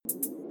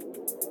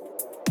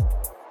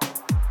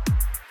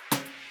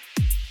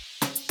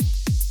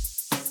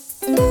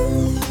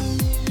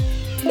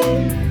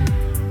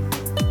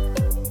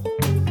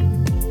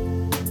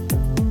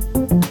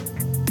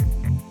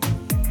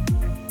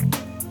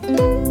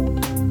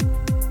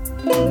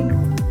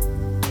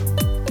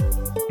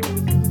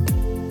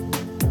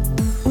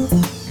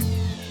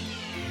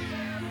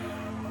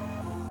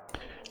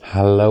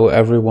Hello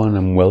everyone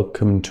and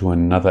welcome to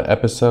another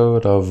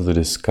episode of the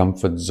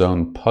Discomfort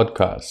Zone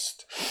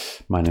podcast.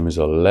 My name is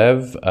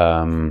Olev.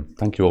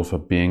 Thank you all for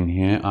being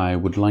here. I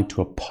would like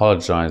to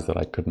apologize that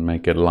I couldn't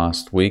make it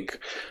last week.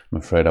 I'm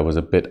afraid I was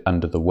a bit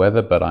under the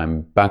weather, but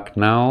I'm back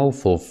now,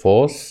 full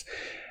force.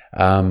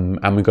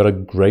 And we got a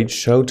great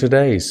show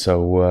today,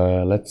 so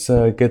let's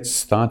get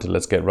started.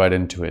 Let's get right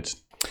into it.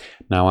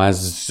 Now,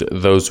 as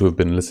those who have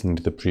been listening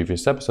to the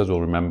previous episodes will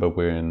remember,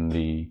 we're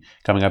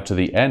coming up to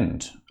the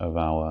end of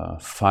our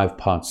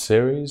 5-part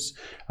series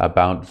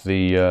about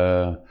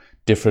the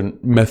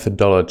different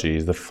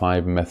methodologies, the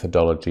 5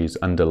 methodologies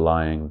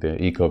underlying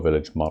the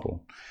eco-village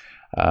model.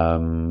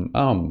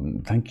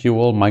 Thank you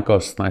all.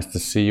 Maikos, nice to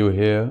see you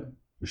here.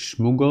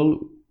 Shmugol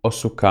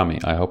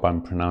Osukami, I hope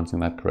I'm pronouncing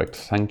that correct.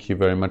 Thank you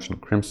very much.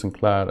 And Crimson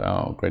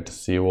Cloud, great to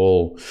see you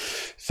all.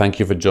 Thank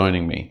you for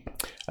joining me.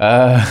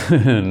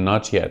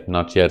 Not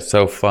yet.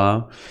 So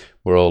far,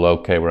 we're all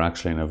okay. We're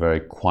actually in a very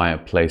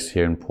quiet place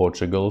here in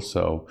Portugal.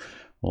 So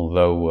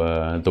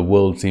although the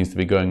world seems to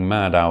be going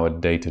mad, our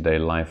day-to-day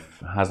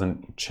life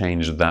hasn't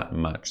changed that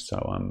much. So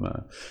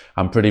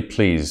I'm pretty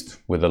pleased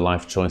with the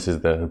life choices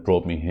that have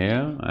brought me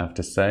here. I have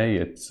to say,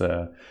 it's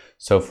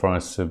so far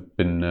it's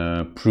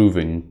been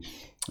proving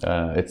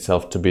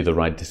itself to be the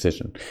right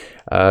decision.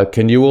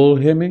 Can you all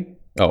hear me?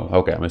 Oh,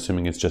 okay. I'm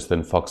assuming it's just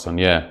in Foxon.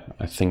 Yeah,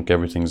 I think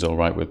everything's all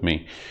right with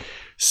me.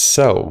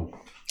 So,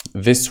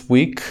 this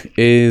week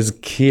is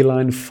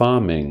keyline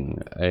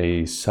farming,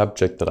 a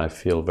subject that I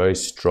feel very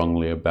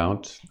strongly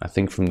about. I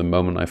think from the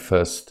moment I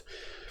first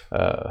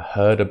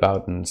heard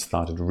about and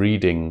started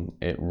reading,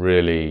 it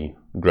really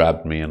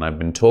grabbed me, and I've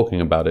been talking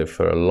about it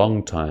for a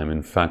long time.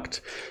 In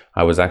fact,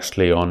 I was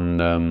actually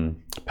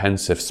on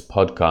Pensif's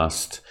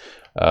podcast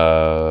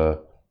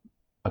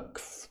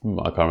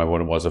I can't remember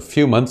when it was, a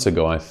few months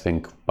ago, I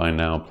think by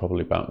now,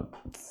 probably about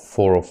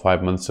 4 or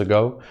 5 months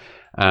ago.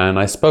 And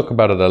I spoke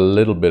about it a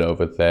little bit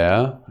over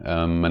there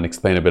and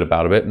explained a bit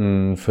about it.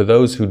 And for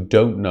those who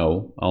don't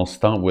know, I'll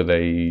start with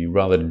a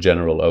rather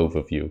general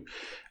overview.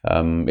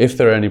 If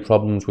there are any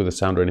problems with the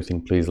sound or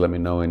anything, please let me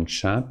know in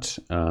chat.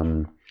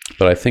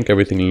 But I think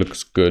everything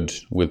looks good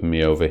with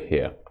me over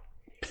here.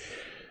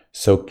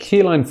 So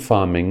keyline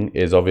farming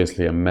is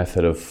obviously a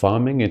method of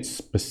farming. It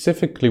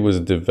specifically was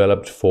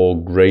developed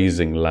for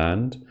grazing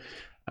land,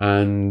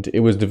 and it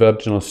was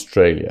developed in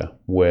Australia,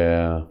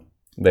 where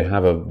they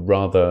have a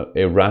rather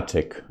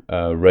erratic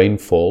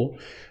rainfall,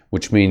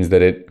 which means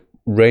that it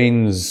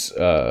rains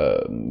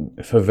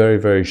for very,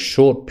 very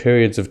short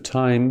periods of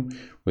time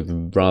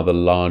with rather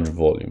large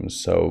volumes.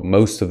 So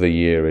most of the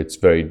year it's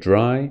very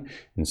dry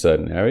in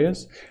certain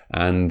areas,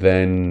 and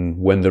then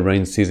when the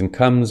rain season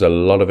comes, a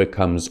lot of it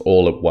comes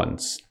all at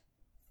once.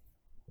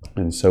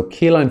 And so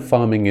keyline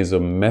farming is a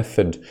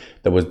method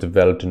that was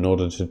developed in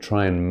order to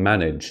try and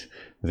manage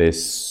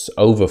this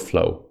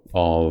overflow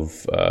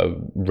of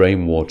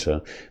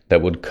rainwater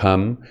that would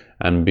come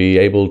and be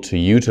able to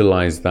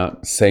utilize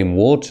that same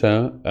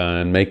water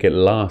and make it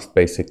last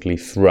basically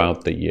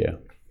throughout the year.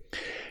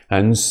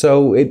 And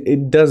so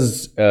it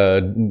does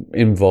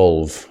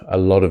involve a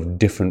lot of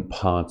different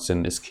parts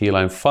in this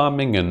keyline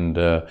farming, and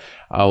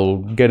I'll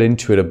get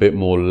into it a bit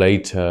more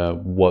later,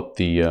 what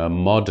the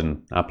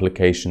modern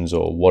applications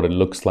or what it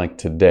looks like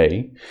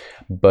today.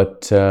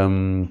 But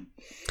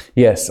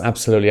yes,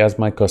 absolutely, as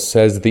Maikos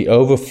says, the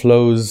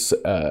overflows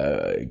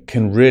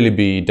can really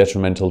be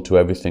detrimental to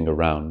everything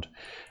around.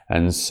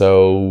 And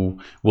so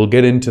we'll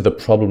get into the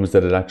problems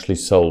that it actually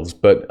solves,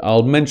 but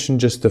I'll mention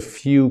just a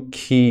few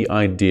key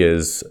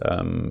ideas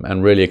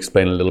and really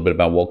explain a little bit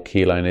about what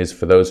keyline is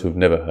for those who've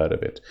never heard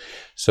of it.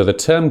 So the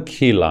term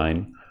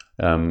keyline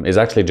is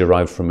actually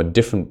derived from a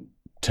different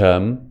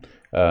term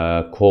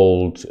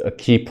called a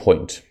key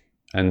point.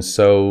 And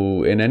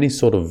so in any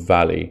sort of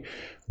valley,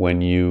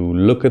 when you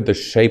look at the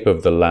shape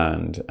of the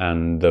land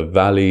and the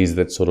valleys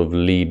that sort of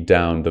lead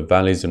down, the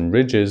valleys and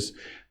ridges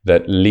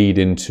that lead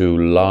into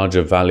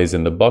larger valleys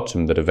in the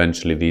bottom, that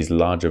eventually these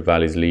larger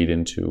valleys lead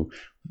into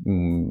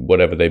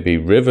whatever they be,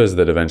 rivers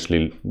that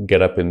eventually get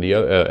up in the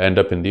end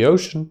up in the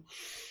ocean.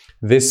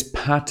 This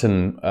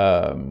pattern,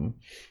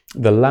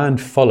 the land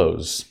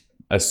follows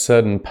a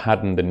certain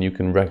pattern that you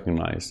can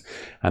recognize,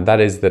 and that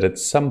is that at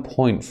some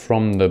point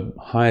from the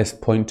highest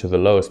point to the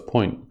lowest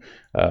point,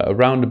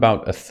 around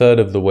about a third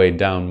of the way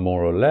down,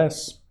 more or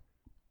less,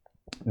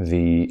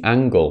 the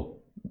angle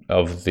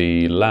of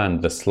the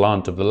land, the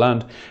slant of the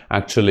land,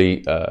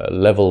 actually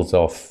levels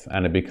off,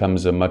 and it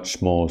becomes a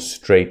much more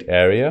straight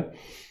area.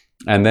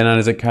 And then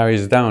as it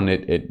carries down,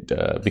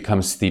 it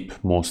becomes steep,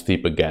 more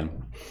steep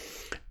again.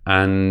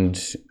 And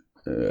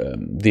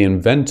the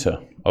inventor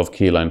of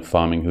keyline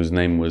farming, whose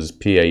name was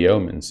P.A.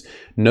 Yeomans,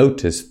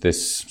 noticed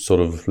this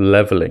sort of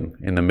leveling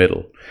in the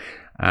middle.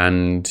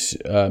 And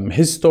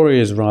his story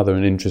is rather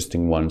an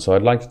interesting one. So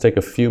I'd like to take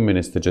a few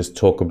minutes to just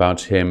talk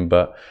about him,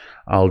 but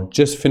I'll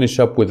just finish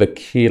up with a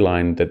key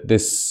line that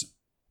this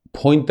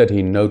point that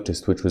he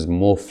noticed, which was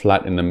more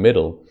flat in the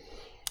middle,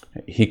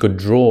 he could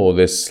draw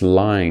this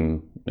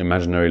line,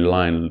 imaginary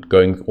line,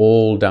 going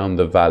all down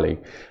the valley,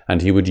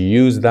 and he would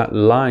use that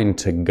line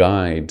to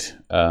guide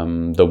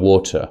the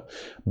water,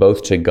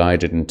 both to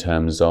guide it in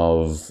terms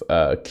of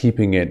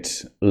keeping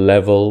it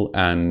level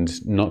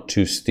and not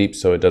too steep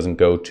so it doesn't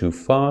go too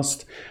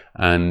fast,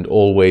 and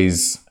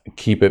always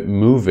keep it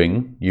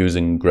moving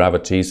using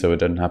gravity so it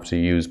doesn't have to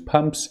use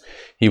pumps.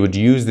 He would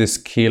use this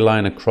key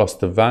line across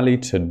the valley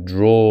to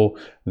draw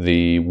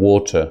the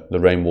water, the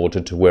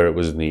rainwater, to where it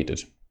was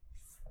needed.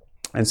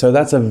 And so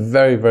that's a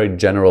very, very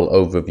general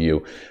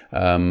overview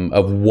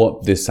of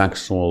what this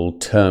actual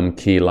term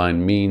key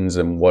line means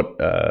and what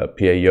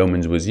P.A.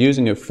 Yeomans was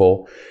using it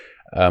for.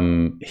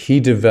 He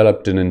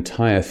developed an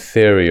entire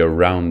theory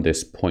around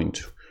this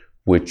point,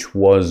 which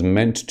was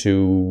meant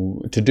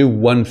to do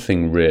one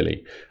thing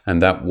really,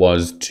 and that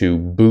was to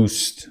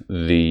boost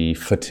the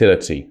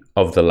fertility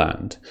of the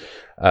land.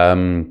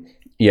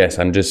 Yes,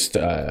 I'm just,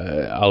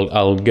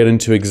 I'll get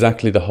into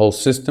exactly the whole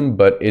system,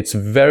 but it's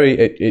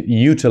it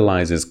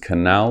utilizes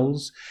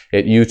canals,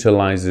 it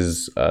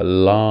utilizes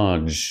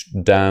large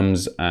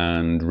dams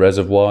and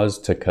reservoirs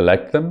to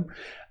collect them,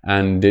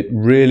 and it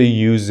really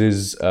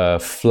uses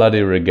flood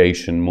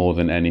irrigation more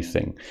than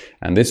anything.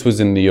 And this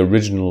was in the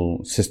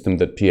original system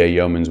that P.A.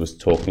 Yeomans was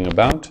talking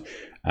about.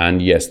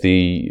 And yes,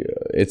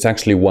 it's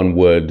actually one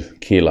word,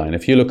 keyline.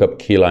 If you look up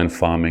keyline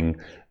farming,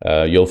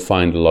 you'll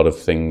find a lot of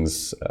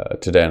things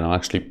today, and I'll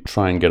actually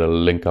try and get a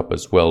link up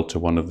as well to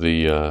one of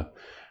the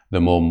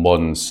more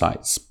modern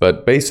sites.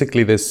 But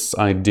basically this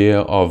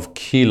idea of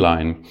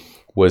keyline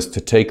was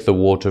to take the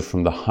water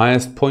from the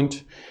highest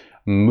point,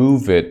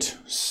 move it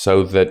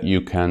so that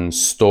you can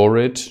store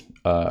it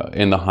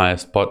in the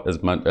highest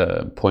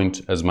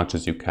point as much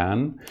as you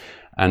can.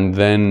 And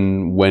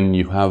then when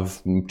you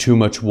have too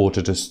much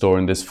water to store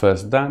in this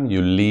first dam,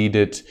 you lead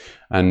it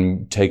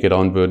and take it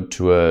onward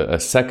to a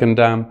second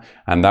dam,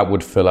 and that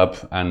would fill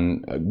up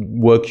and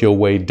work your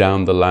way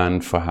down the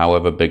land for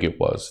however big it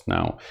was.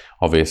 Now,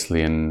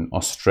 obviously in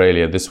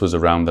Australia, this was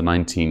around the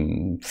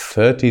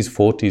 1930s,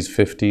 40s,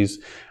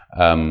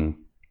 50s.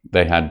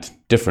 They had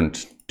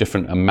different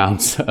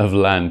amounts of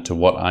land to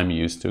what I'm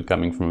used to,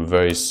 coming from a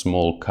very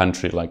small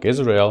country like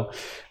Israel.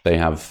 They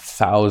have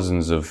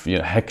thousands of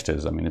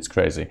hectares. I mean, it's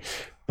crazy.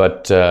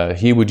 But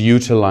he would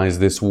utilize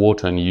this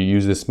water, and you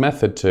use this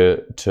method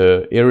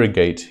to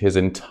irrigate his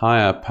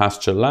entire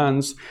pasture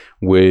lands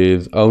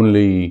with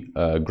only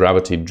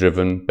gravity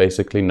driven,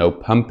 basically no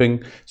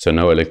pumping, so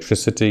no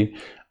electricity,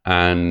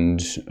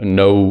 and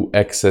no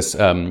excess,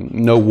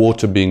 no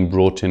water being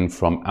brought in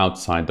from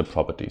outside the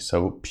property.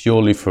 So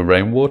purely for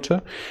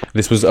rainwater.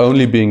 This was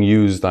only being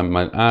used, I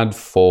might add,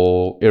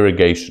 for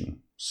irrigation.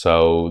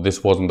 So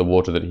this wasn't the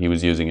water that he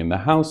was using in the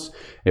house.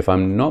 If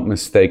I'm not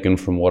mistaken,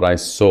 from what I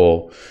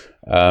saw,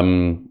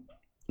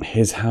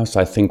 his house,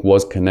 I think,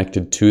 was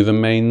connected to the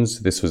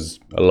mains. This was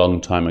a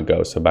long time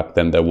ago. So back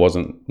then there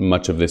wasn't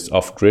much of this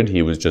off-grid.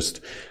 He was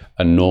just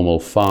a normal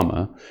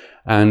farmer.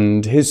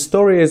 And his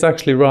story is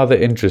actually rather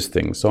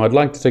interesting. So I'd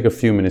like to take a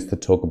few minutes to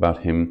talk about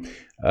him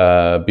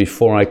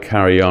before I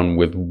carry on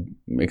with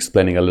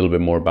explaining a little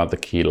bit more about the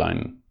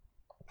keyline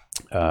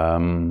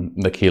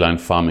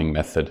farming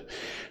method.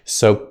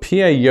 So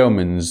P.A.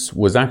 Yeomans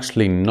was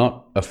actually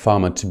not a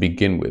farmer to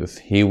begin with.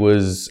 He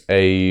was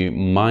a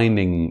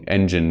mining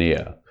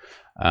engineer.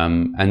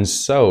 And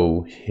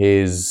so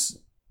his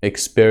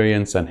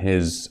experience and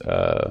his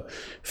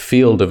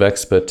field of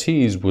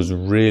expertise was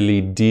really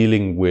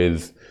dealing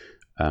with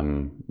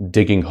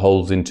digging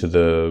holes into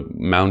the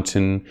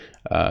mountain,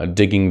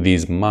 digging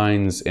these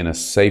mines in a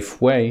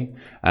safe way.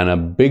 And a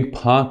big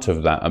part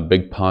of that, a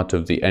big part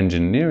of the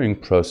engineering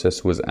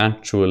process was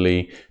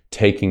actually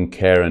taking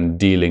care and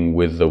dealing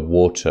with the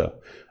water.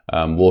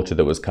 Water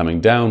that was coming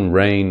down,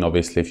 rain.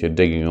 Obviously, if you're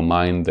digging a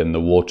mine, then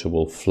the water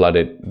will flood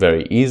it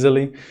very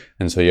easily.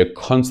 And so you're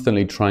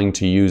constantly trying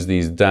to use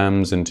these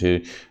dams and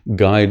to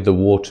guide the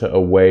water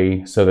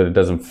away so that it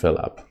doesn't fill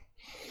up.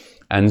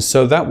 And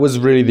so that was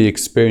really the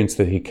experience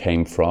that he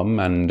came from,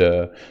 and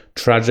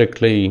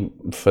tragically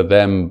for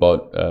them,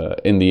 but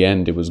in the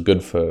end it was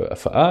good for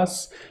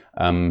us.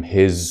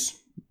 His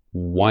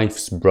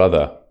wife's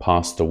brother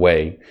passed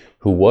away,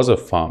 who was a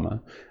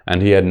farmer,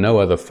 and he had no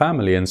other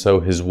family, and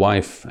so his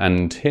wife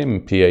and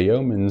him, P.A.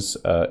 Yeomans,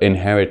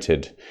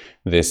 inherited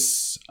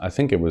this, I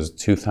think it was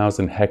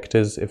 2,000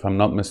 hectares, if I'm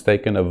not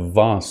mistaken, a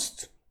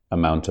vast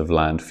amount of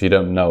land. If you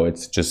don't know,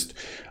 it's just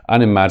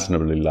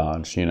unimaginably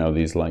large,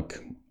 these like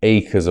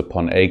acres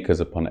upon acres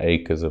upon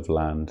acres of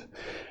land.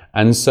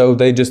 And so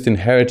they just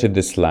inherited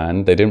this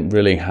land. They didn't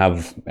really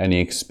have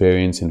any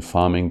experience in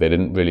farming. They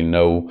didn't really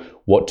know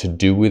what to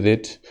do with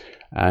it.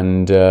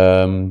 And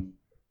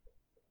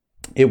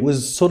it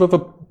was sort of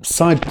a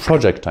side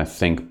project, I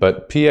think,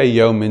 but P.A.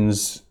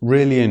 Yeomans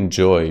really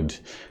enjoyed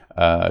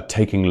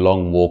taking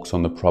long walks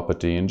on the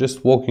property and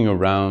just walking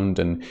around.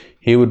 And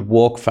he would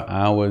walk for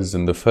hours.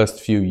 And the first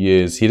few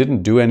years, he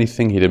didn't do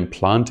anything, he didn't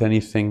plant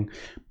anything,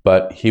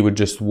 but he would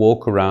just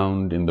walk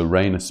around in the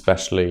rain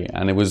especially.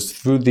 And it was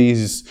through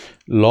these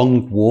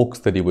long walks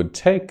that he would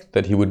take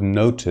that he would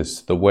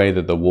notice the way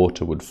that the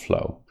water would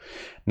flow.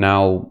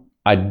 Now,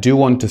 I do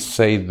want to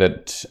say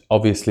that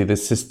obviously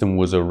this system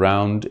was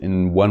around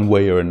in one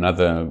way or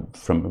another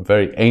from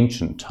very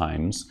ancient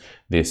times.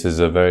 This is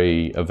a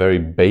very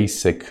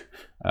basic,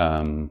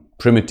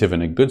 primitive,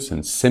 in a good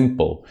sense,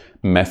 simple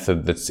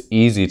method that's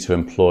easy to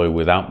employ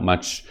without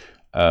much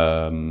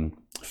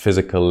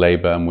physical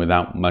labor and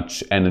without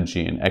much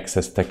energy and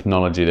excess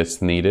technology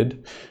that's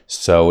needed.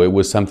 So it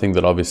was something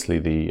that obviously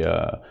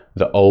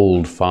the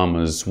old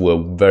farmers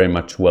were very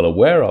much well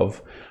aware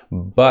of.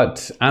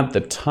 But at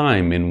the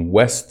time in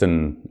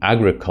Western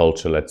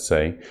agriculture, let's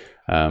say,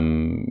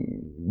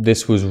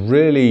 this was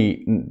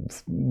really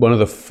one of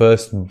the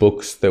first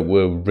books that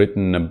were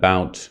written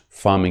about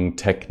farming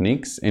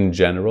techniques in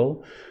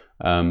general.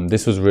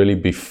 This was really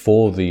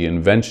before the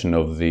invention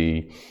of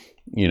the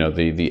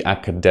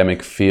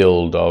academic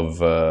field of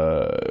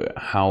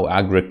how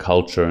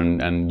agriculture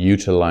and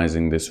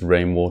utilizing this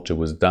rainwater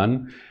was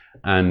done.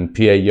 And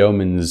P.A.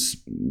 Yeoman's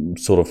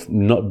sort of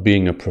not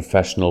being a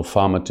professional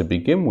farmer to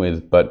begin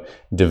with, but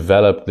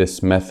developed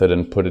this method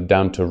and put it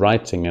down to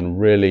writing and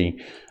really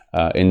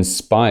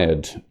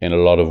inspired in a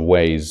lot of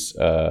ways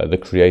the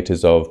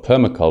creators of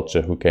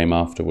permaculture who came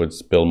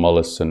afterwards, Bill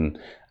Mollison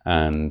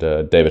and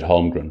David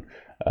Holmgren.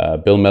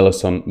 Bill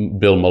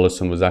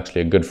Mollison was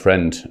actually a good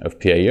friend of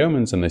P.A.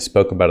 Yeoman's, and they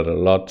spoke about it a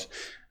lot.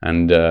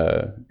 And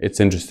it's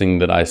interesting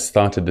that I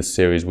started this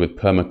series with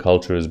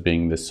permaculture as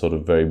being this sort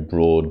of very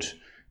broad,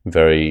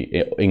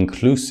 very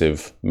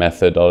inclusive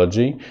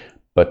methodology,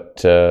 but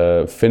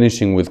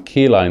finishing with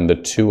Keyline, the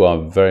two are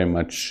very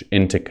much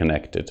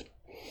interconnected.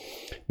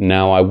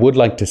 Now, I would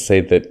like to say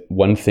that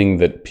one thing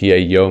that P.A.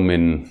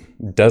 Yeoman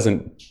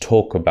doesn't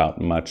talk about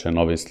much, and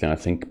obviously I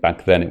think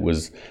back then it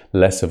was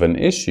less of an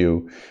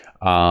issue,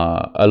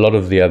 a lot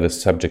of the other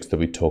subjects that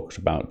we talked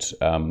about,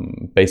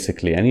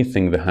 basically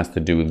anything that has to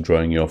do with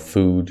growing your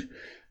food.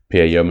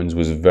 P.A. Yeoman's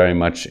was very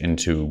much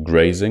into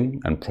grazing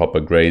and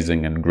proper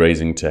grazing and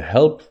grazing to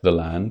help the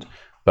land,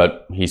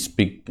 but he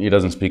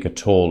doesn't speak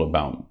at all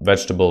about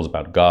vegetables,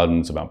 about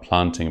gardens, about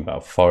planting,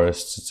 about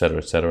forests, etc.,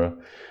 etc.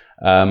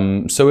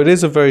 So it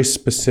is a very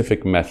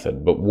specific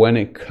method, but when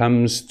it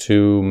comes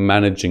to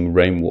managing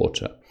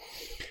rainwater,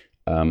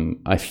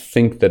 I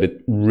think that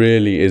it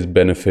really is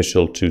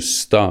beneficial to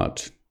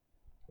start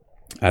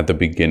at the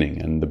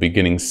beginning, and the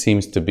beginning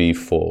seems to be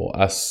for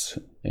us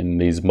in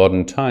these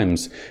modern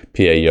times,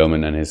 P.A.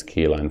 Yeoman and his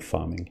Keyline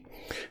farming.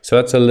 So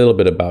that's a little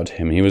bit about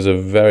him. He was a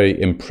very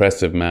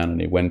impressive man,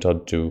 and he went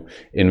on to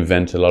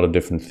invent a lot of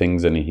different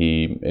things, and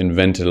he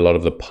invented a lot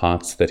of the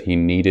parts that he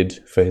needed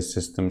for his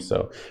system.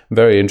 So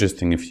very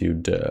interesting if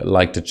you'd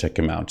like to check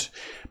him out.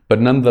 But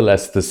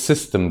nonetheless, the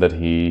system that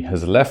he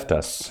has left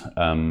us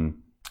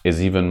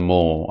is even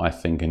more, I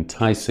think,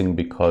 enticing,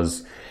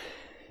 because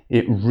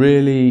it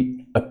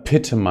really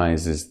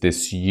epitomizes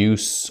this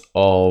use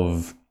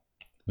of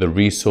the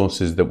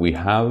resources that we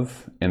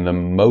have in the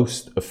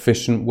most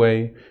efficient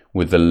way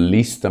with the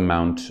least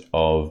amount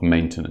of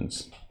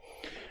maintenance.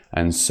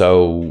 And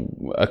so,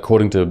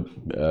 according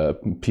to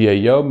P.A.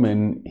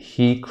 Yeoman,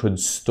 he could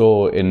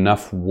store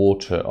enough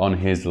water on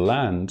his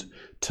land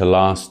to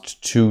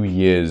last 2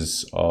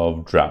 years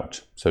of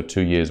drought, so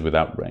 2 years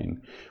without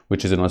rain,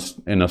 which is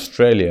in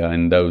Australia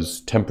in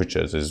those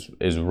temperatures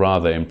is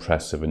rather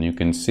impressive. And you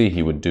can see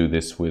he would do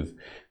this with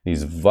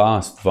these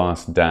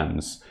vast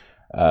dams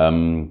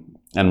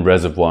and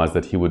reservoirs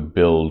that he would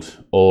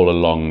build all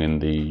along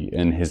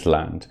in his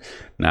land.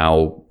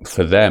 Now,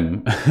 for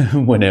them,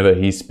 whenever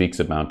he speaks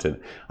about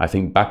it, I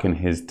think back in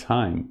his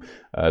time,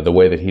 the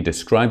way that he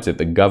describes it,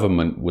 the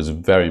government was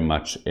very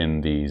much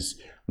in these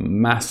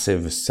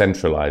massive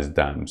centralized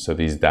dams. So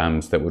these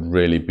dams that would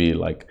really be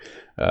like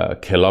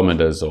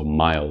kilometers or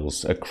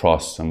miles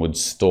across and would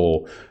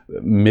store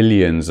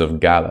millions of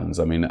gallons.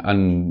 I mean,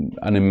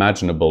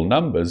 unimaginable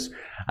numbers.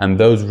 And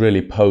those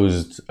really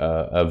posed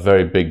a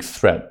very big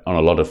threat on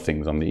a lot of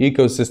things, on the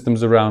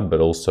ecosystems around, but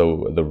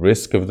also the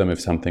risk of them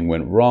if something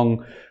went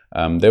wrong.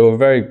 They were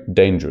very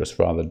dangerous,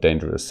 rather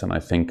dangerous. And I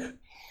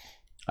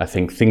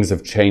think things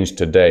have changed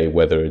today,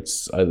 whether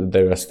it's,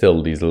 there are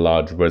still these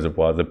large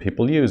reservoirs that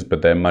people use,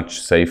 but they're much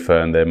safer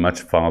and they're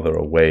much farther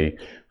away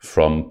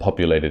from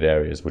populated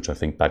areas, which I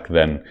think back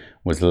then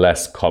was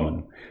less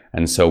common.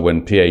 And so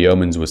when P.A.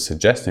 Yeomans was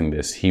suggesting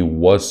this, he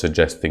was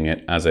suggesting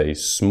it as a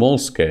small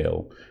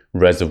scale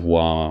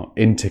reservoir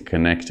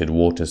interconnected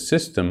water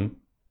system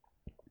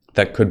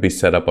that could be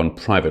set up on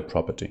private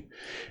property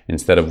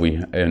instead of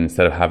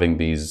having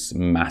these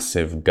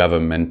massive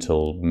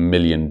governmental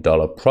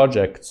million-dollar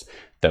projects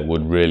that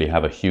would really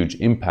have a huge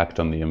impact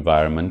on the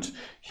environment.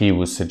 He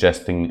was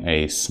suggesting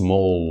a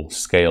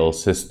small-scale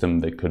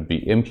system that could be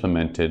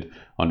implemented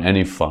on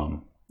any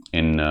farm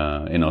in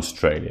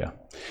Australia.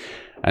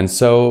 And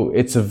so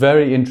it's a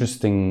very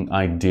interesting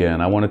idea,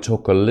 and I want to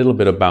talk a little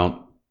bit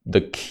about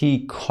the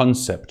key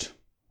concept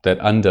that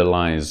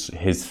underlies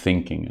his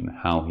thinking and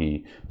how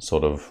he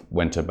sort of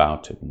went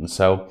about it. And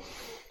so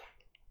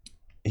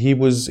he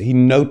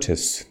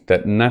noticed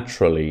that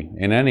naturally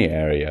in any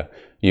area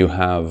you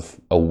have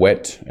a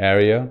wet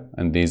area,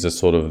 and these are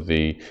sort of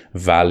the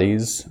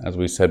valleys, as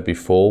we said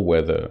before,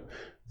 where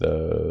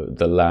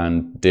the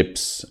land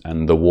dips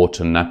and the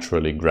water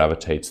naturally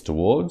gravitates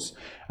towards.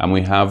 And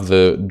we have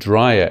the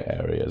drier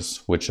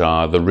areas, which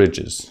are the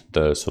ridges,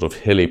 the sort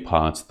of hilly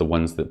parts, the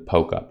ones that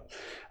poke up.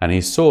 And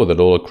he saw that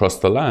all across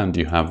the land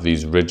you have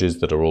these ridges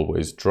that are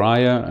always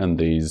drier and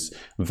these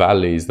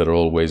valleys that are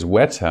always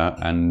wetter,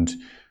 and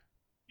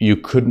you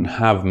couldn't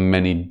have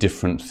many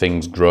different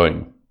things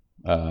growing.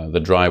 The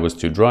dry was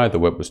too dry, the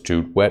wet was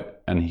too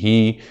wet, and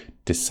he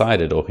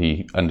decided, or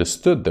he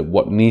understood, that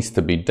what needs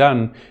to be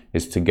done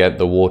is to get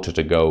the water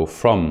to go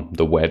from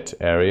the wet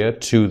area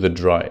to the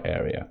dry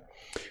area.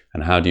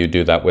 And how do you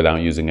do that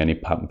without using any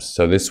pumps?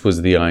 So this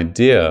was the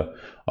idea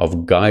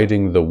of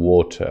guiding the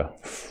water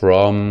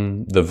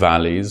from the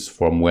valleys,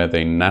 from where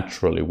they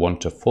naturally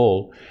want to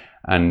fall,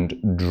 and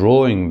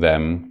drawing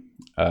them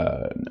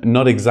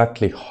not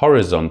exactly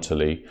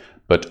horizontally,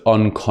 but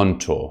on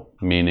contour,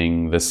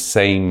 meaning the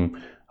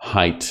same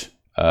height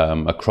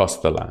across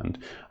the land.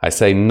 I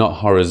say not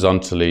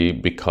horizontally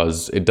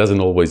because it doesn't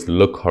always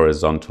look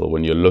horizontal.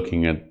 When you're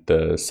looking at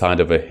the side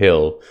of a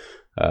hill,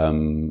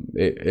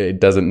 it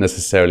doesn't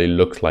necessarily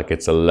look like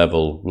it's a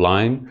level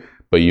line,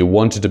 but you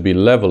want it to be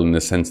level in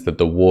the sense that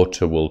the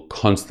water will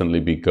constantly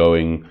be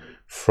going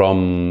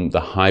from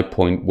the high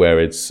point where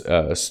it's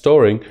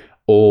storing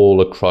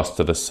all across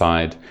to the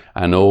side,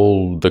 and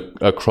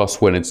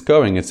across when it's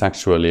going, it's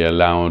actually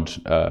allowed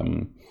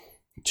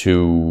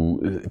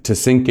to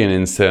sink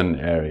in certain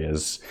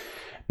areas.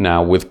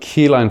 Now, with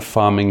keyline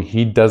farming,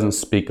 he doesn't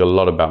speak a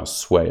lot about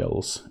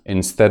swales.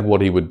 Instead,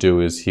 what he would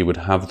do is he would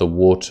have the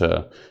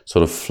water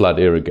sort of flood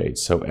irrigate,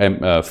 so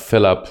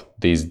fill up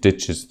these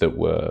ditches that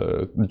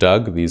were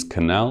dug, these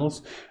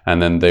canals,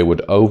 and then they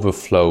would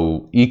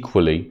overflow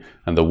equally,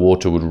 and the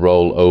water would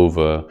roll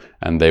over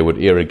and they would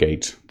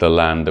irrigate the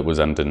land that was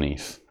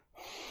underneath.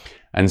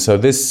 And so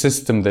this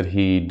system that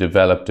he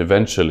developed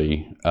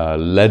eventually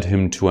led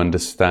him to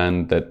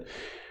understand that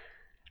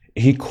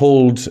he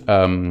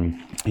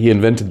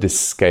invented this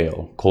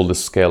scale called the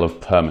scale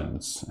of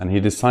permanence. And he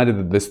decided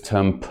that this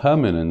term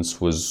permanence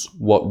was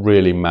what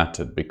really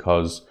mattered,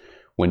 because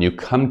when you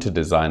come to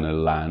design a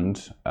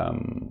land,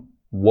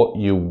 what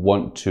you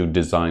want to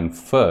design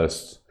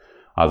first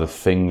are the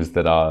things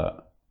that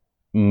are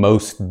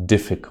most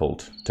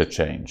difficult to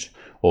change,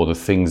 or the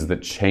things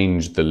that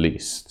change the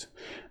least.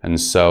 And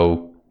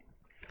so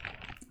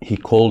he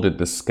called it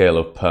the scale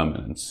of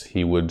permanence.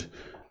 He would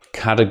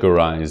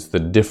categorize the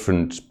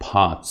different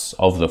parts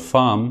of the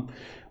farm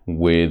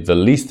with the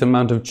least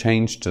amount of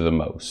change to the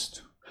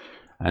most.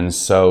 And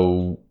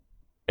so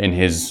in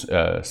his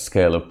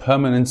scale of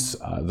permanence,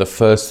 the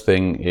first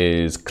thing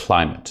is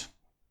climate.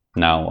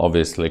 Now,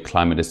 obviously,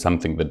 climate is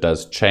something that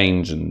does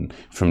change and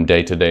from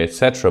day to day,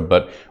 etc.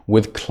 But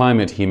with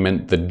climate, he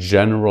meant the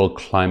general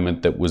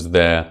climate that was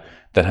there,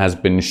 that has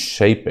been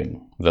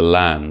shaping the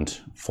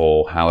land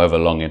for however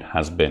long it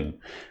has been.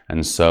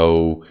 And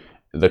so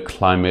the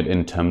climate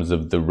in terms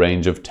of the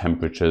range of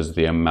temperatures,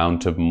 the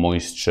amount of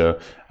moisture,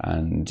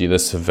 and the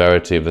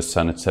severity of the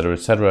sun, etc.,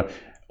 etc.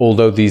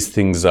 Although these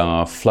things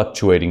are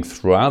fluctuating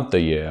throughout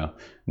the year,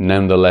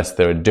 nonetheless,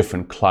 there are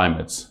different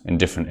climates in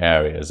different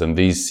areas, and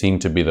these seem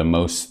to be the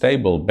most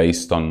stable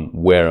based on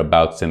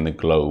whereabouts in the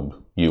globe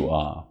you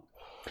are.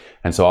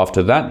 And so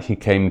after that, he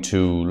came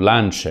to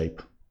land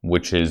shape,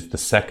 which is the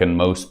second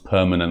most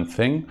permanent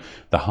thing,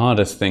 the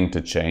hardest thing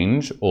to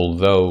change,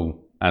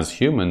 although as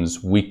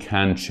humans, we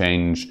can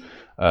change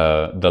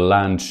the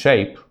land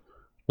shape,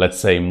 let's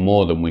say,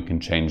 more than we can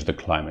change the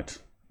climate.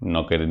 I'm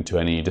not get into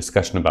any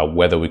discussion about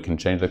whether we can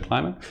change the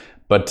climate,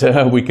 but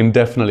we can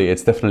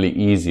it's definitely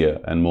easier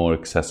and more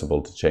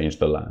accessible to change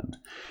the land.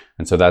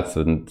 And so that's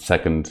the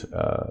second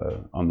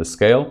on the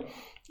scale.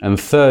 And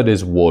third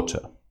is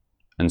water.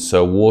 And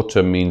so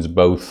water means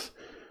both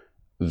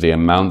the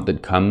amount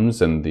that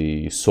comes and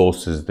the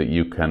sources that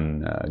you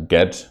can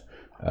get,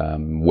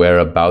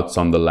 whereabouts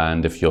on the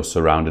land, if you're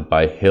surrounded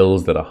by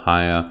hills that are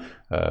higher,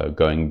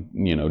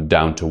 going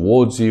down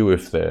towards you,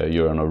 if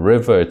you're on a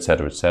river,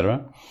 etc.,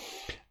 etc.,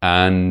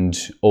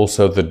 and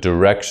also the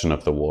direction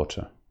of the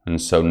water.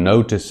 And so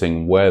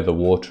noticing where the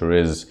water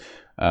is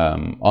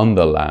on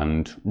the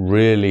land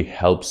really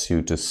helps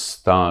you to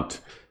start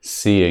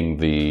seeing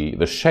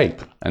the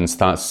shape and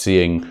start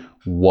seeing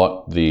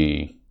what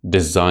the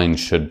design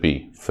should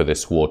be for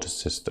this water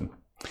system.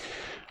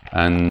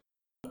 And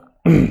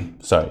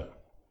sorry.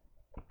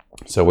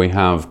 So we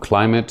have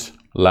climate,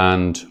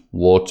 land,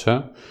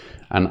 water,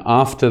 and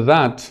after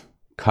that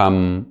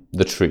come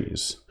the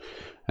trees.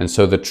 And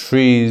so the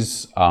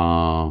trees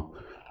are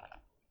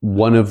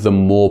one of the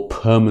more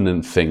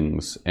permanent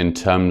things in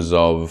terms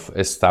of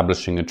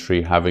establishing a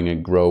tree, having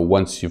it grow.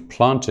 Once you've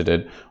planted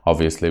it,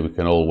 obviously we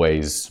can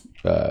always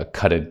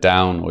cut it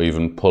down or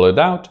even pull it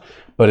out,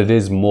 but it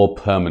is more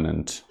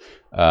permanent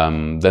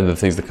than the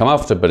things that come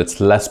after, but it's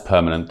less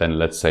permanent than,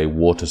 let's say,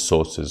 water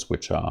sources,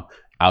 which are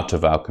out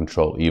of our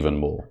control even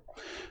more.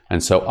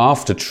 And so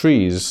after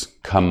trees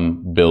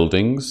come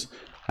buildings,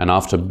 and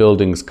after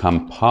buildings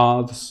come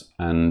paths,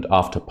 and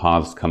after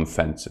paths come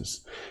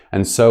fences.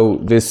 And so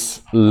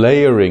this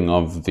layering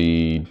of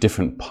the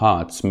different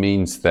parts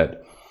means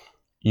that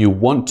you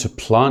want to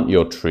plant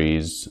your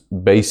trees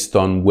based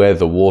on where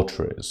the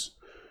water is.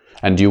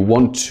 And you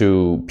want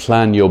to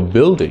plan your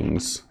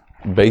buildings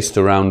based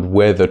around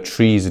where the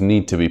trees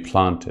need to be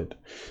planted.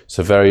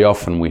 So very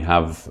often we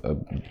have a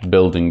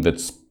building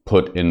that's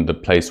put in the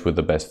place with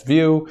the best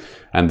view,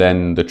 and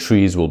then the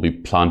trees will be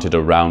planted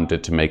around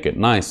it to make it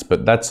nice,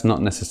 but that's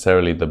not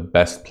necessarily the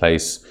best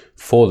place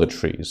for the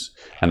trees.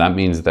 And that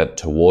means that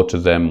to water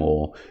them,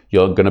 or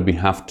you're going to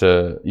have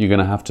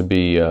to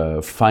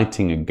be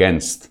fighting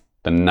against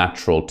the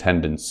natural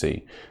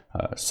tendency,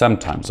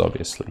 sometimes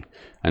obviously.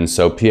 And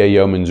so P.A.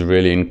 Yeomans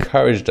really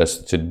encouraged us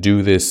to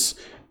do this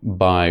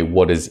by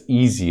what is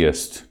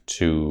easiest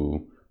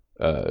to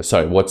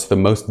what's the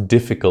most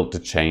difficult to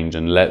change,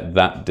 and let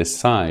that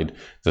decide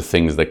the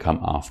things that come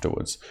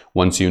afterwards.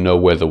 Once you know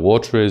where the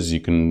water is,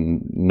 you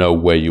can know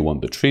where you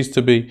want the trees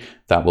to be.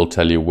 That will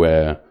tell you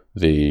where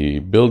the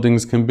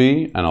buildings can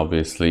be, and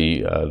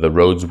obviously the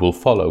roads will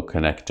follow,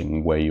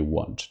 connecting where you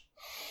want.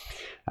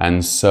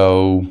 And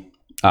so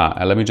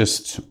let me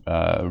just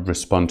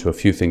respond to a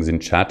few things in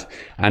chat.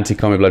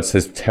 Anti-Commie Blood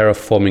says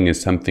terraforming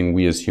is something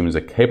we as humans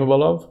are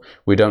capable of.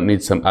 We don't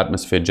need some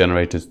atmosphere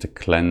generators to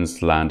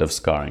cleanse land of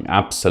scarring.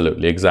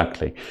 Absolutely,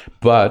 exactly.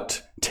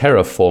 But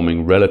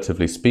terraforming,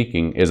 relatively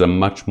speaking, is a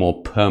much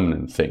more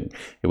permanent thing.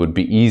 It would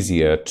be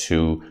easier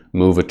to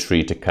move a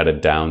tree, to cut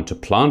it down, to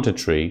plant a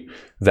tree,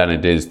 than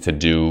it is to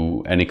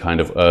do any kind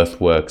of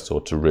earthworks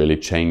or to really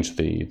change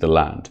the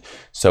land.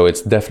 So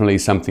it's definitely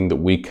something that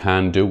we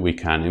can do, we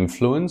can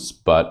influence,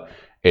 but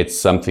it's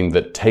something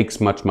that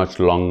takes much, much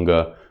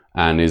longer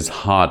and is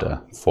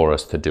harder for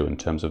us to do in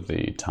terms of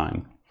the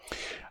time.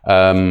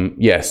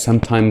 Yes,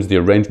 sometimes the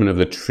arrangement of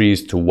the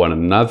trees to one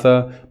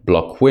another,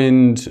 block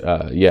wind,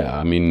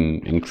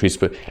 increase,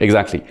 but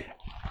exactly.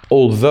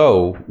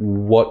 Although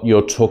what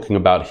you're talking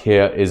about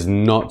here is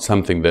not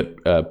something that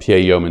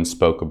P.A. Yeomans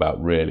spoke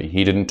about, really.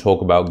 He didn't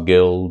talk about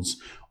guilds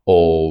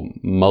or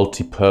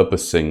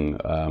multi-purposing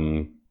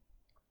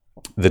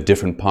the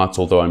different parts,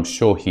 although I'm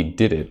sure he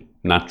did it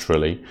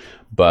naturally.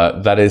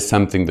 But that is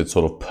something that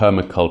sort of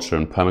permaculture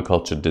and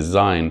permaculture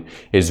design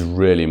is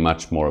really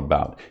much more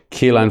about.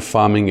 Keyline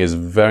farming is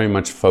very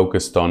much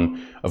focused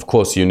on, of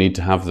course, you need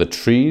to have the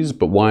trees,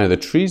 but why are the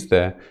trees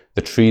there?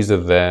 The trees are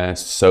there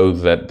so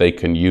that they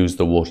can use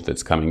the water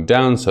that's coming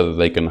down, so that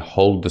they can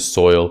hold the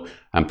soil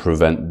and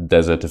prevent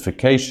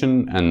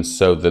desertification, and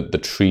so that the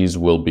trees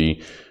will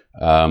be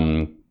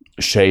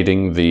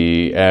shading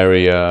the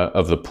area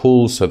of the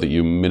pool so that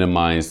you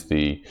minimize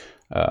the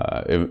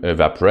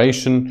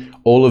evaporation.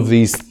 All of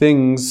these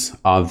things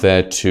are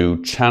there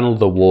to channel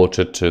the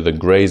water to the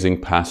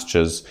grazing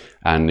pastures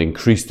and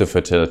increase the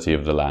fertility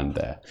of the land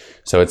there.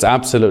 So it's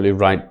absolutely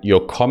right,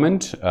 your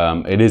comment.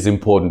 It is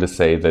important to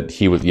say that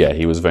he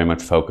was very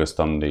much focused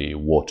on the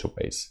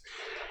waterways.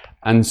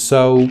 And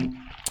so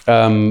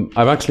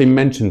I've actually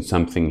mentioned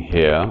something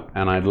here,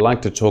 and I'd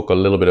like to talk a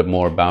little bit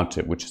more about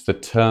it, which is the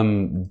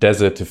term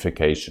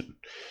desertification.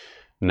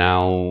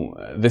 Now,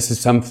 this is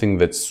something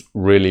that's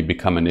really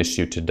become an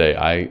issue today.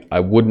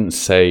 I wouldn't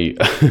say,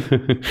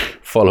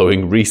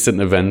 following recent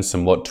events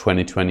and what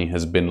 2020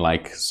 has been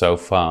like so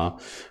far,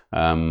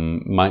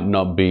 might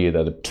not be at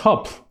the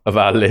top of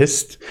our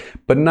list,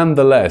 but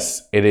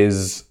nonetheless, it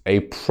is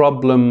a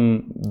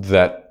problem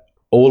that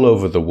all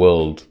over the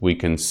world we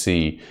can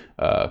see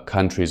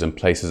countries and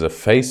places are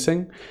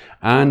facing,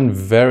 and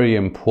very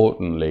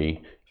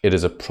importantly, it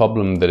is a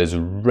problem that is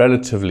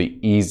relatively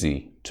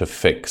easy to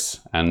fix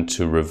and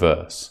to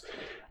reverse.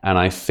 And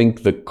I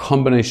think the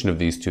combination of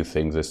these two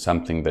things is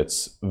something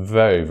that's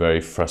very,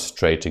 very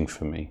frustrating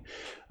for me.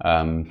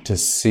 To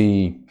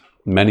see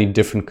many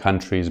different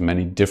countries,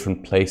 many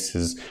different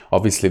places.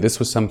 Obviously, this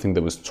was something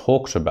that was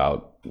talked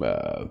about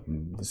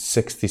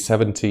 60,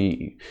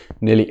 70,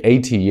 nearly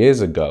 80 years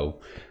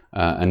ago,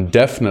 and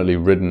definitely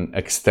written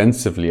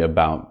extensively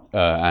about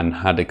and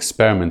had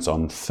experiments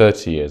on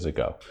 30 years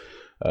ago.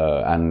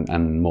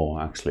 And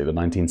more, actually, the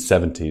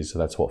 1970s, so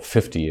that's what,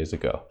 50 years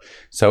ago.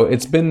 So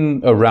it's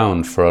been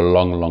around for a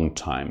long, long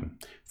time.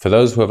 For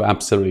those who have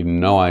absolutely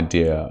no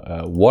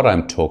idea what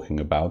I'm talking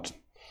about,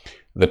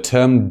 the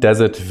term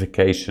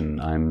desertification,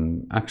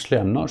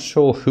 I'm not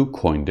sure who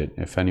coined it.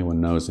 If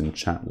anyone knows in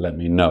chat, let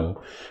me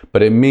know.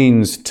 But it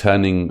means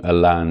turning a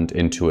land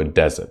into a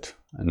desert.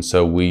 And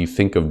so we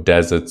think of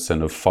deserts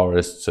and of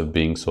forests of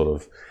being sort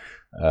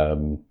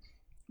of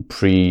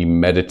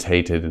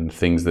premeditated and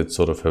things that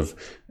sort of have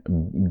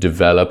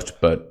developed,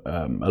 but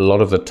a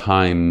lot of the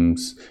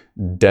times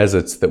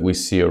deserts that we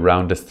see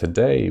around us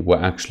today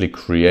were actually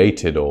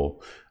created, or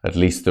at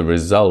least the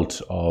result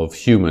of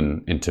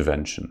human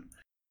intervention.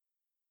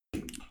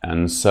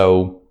 And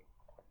so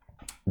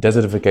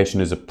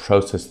desertification is a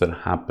process that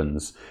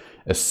happens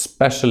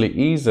especially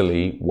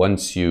easily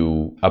once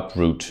you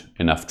uproot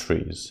enough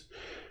trees.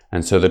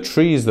 And so the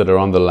trees that are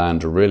on the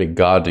land are really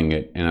guarding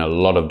it in a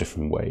lot of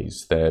different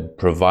ways. They're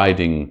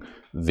providing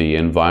the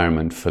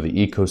environment for the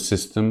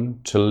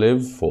ecosystem to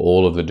live, for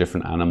all of the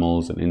different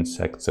animals and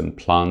insects and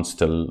plants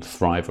to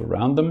thrive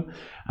around them.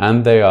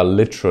 And they are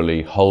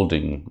literally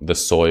holding the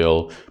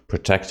soil,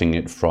 protecting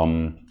it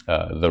from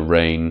the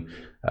rain,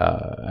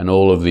 and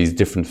all of these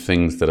different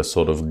things that are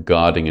sort of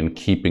guarding and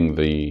keeping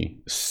the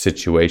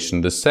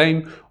situation the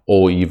same,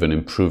 or even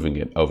improving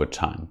it over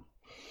time.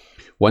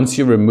 Once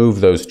you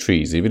remove those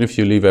trees, even if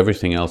you leave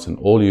everything else and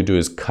all you do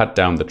is cut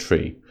down the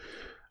tree,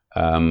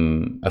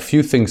 a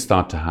few things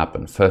start to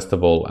happen. First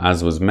of all,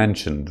 as was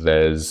mentioned,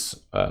 there's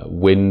a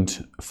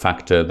wind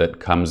factor that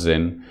comes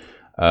in.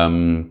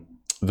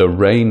 The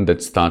rain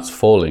that starts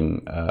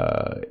falling,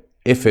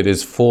 if it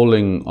is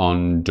falling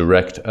on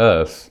direct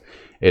earth,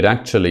 it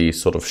actually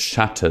sort of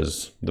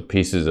shatters the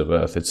pieces of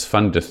earth. It's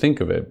fun to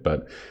think of it,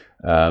 but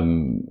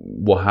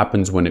what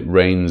happens when it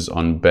rains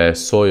on bare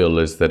soil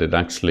is that it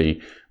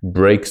actually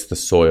breaks the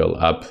soil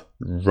up,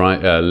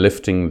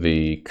 lifting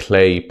the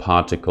clay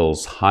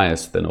particles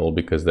highest than all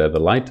because they're the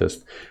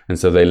lightest, and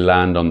so they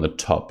land on the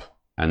top.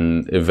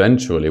 And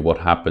eventually what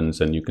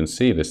happens, and you can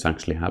see this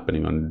actually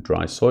happening on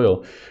dry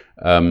soil,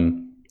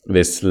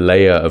 this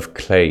layer of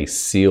clay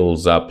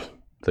seals up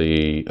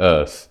the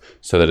earth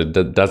so that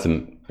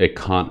it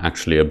can't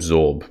actually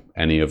absorb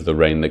any of the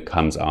rain that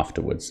comes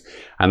afterwards.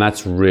 And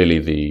that's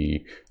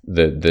really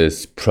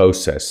this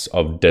process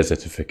of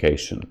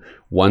desertification.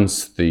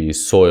 Once the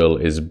soil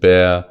is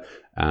bare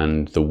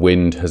and the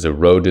wind has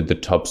eroded the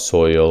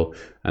topsoil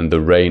and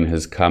the rain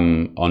has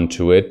come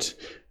onto it,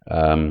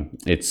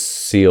 it's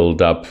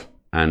sealed up,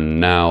 and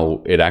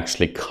now it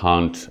actually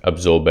can't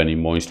absorb any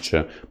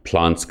moisture.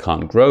 Plants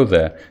can't grow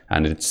there,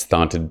 and it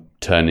started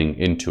turning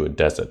into a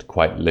desert,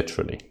 quite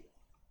literally.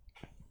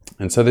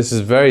 And so this is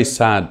very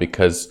sad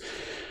because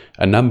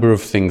a number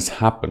of things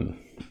happen.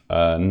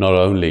 Not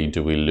only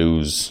do we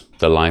lose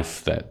the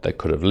life that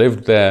could have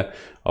lived there,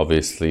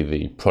 obviously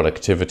the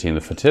productivity and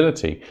the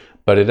fertility,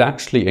 but it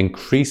actually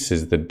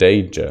increases the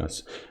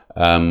dangers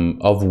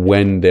of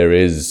when there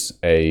is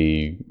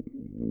a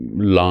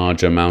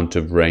large amount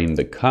of rain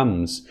that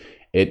comes,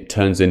 it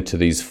turns into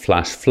these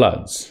flash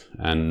floods.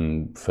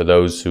 And for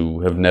those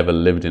who have never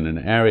lived in an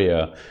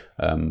area,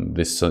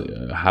 this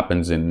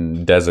happens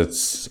in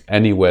deserts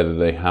anywhere that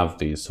they have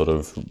these sort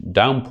of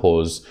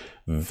downpours.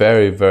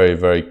 Very, very,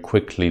 very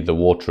quickly the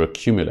water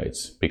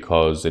accumulates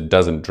because it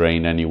doesn't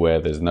drain anywhere.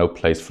 There's no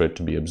place for it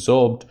to be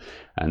absorbed.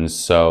 And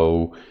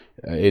so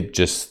it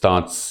just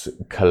starts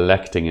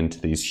collecting into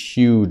these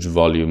huge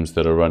volumes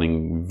that are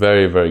running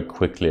very, very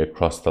quickly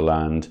across the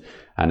land,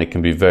 and it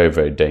can be very,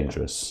 very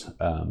dangerous.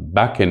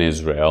 Back in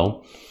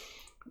Israel,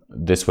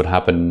 this would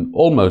happen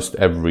almost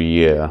every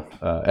year.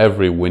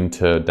 Every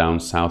winter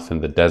down south in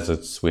the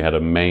deserts, we had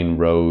a main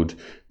road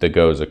that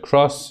goes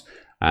across,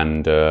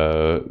 and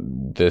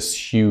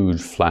this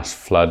huge flash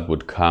flood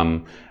would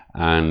come,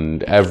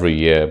 and every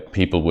year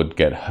people would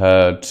get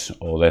hurt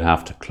or they'd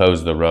have to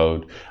close the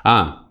road.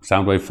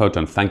 Soundwave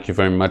Photon, thank you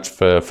very much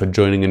for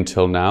joining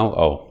until now.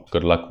 Oh,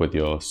 good luck with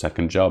your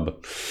second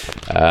job.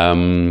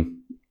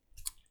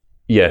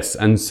 Yes,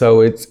 and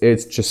so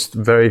it's just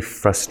very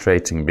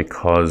frustrating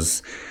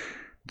because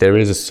there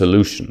is a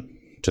solution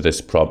to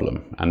this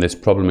problem, and this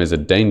problem is a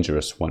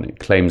dangerous one. It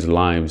claims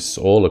lives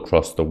all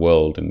across the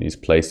world in these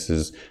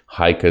places,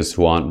 hikers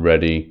who aren't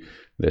ready.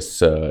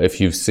 This, if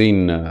you've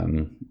seen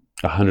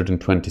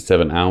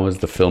 127 Hours,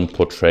 the film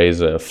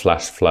portrays a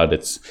flash flood.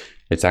 It's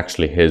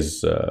actually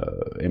his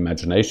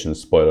imagination,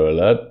 spoiler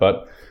alert,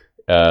 but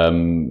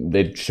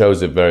it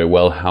shows it very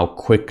well how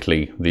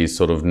quickly these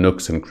sort of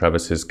nooks and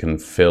crevices can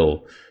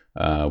fill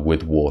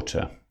with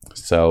water.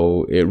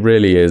 So it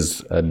really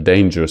is a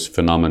dangerous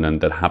phenomenon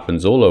that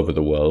happens all over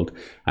the world,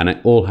 and it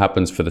all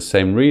happens for the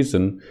same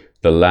reason.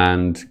 The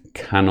land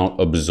cannot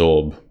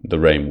absorb the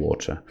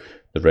rainwater.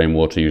 The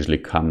rainwater usually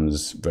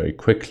comes very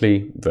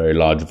quickly, very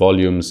large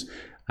volumes,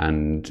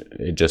 and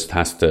it just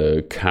has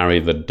to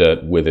carry the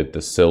dirt with it,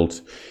 the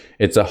silt.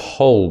 It's a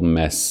whole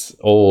mess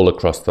all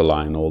across the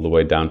line, all the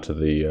way down to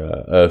the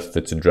earth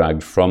that's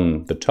dragged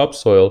from the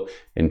topsoil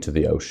into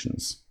the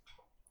oceans.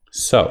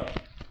 So,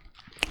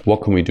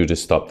 what can we do to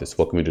stop this?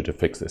 What can we do to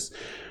fix this?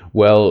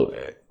 Well,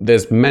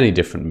 there's many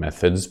different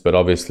methods, but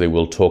obviously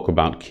we'll talk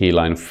about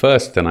Keyline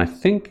first, and I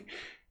think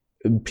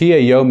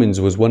P.A. Yeomans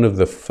was one of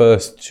the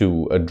first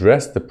to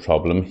address the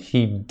problem.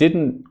 He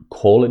didn't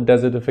call it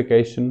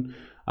desertification.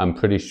 I'm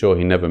pretty sure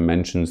he never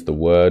mentions the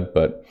word,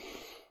 but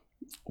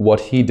what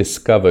he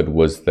discovered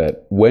was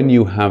that when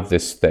you have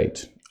this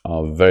state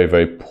of very,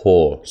 very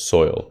poor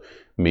soil,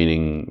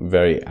 meaning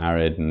very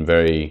arid and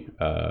very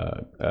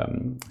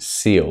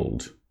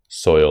sealed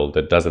soil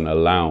that doesn't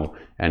allow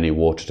any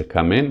water to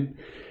come in,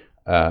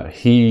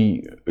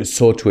 he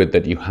saw to it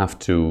that you have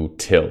to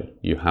till,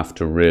 you have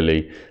to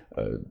really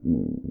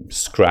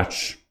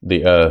scratch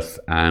the earth,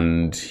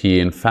 and he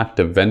in fact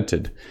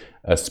invented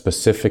a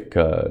specific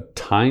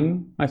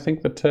tine, I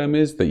think the term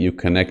is, that you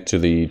connect to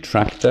the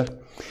tractor.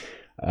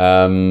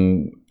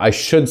 I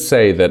should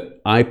say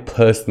that I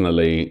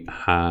personally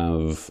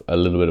have a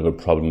little bit of a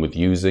problem with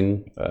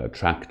using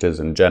tractors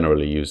and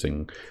generally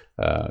using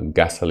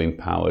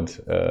gasoline-powered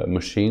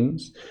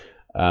machines.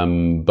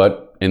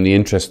 But in the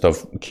interest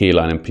of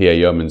Keyline and P.A.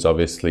 Yeomans,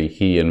 obviously,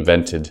 he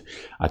invented,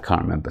 I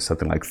can't remember,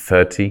 something like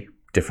 30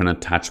 different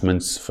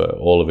attachments for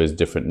all of his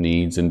different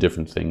needs and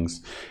different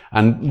things.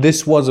 And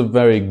this was a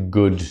very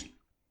good,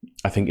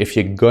 I think, if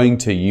you're going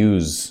to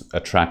use a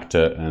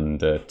tractor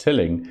and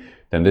tilling,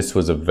 then this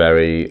was a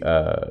very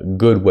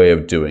good way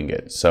of doing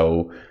it.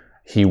 So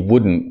he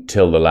wouldn't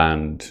till the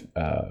land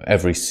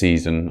every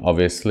season,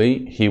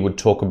 obviously. He would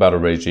talk about a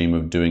regime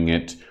of doing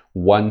it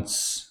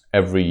once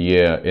every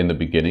year in the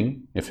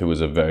beginning, if it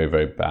was a very,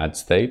 very bad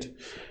state.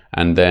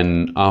 And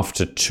then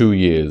after 2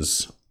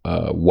 years,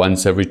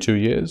 once every 2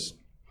 years.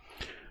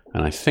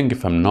 And I think,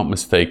 if I'm not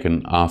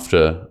mistaken,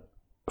 after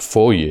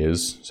 4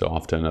 years, so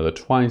after another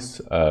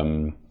twice,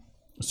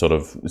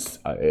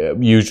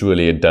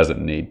 usually it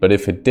doesn't need. But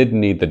if it did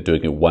need, they're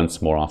doing it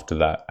once more after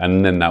that.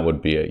 And then that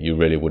would be it. You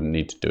really wouldn't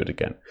need to do it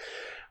again.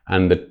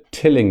 And the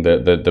tilling,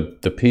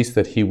 the piece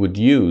that he would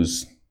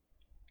use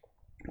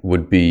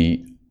would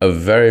be a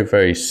very,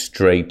 very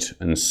straight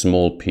and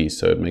small piece.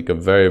 So it'd make a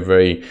very,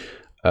 very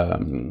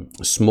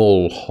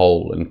small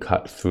hole and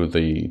cut through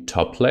the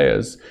top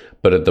layers.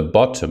 But at the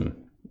bottom,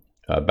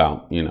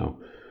 about,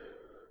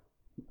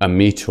 a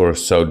meter or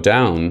so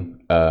down,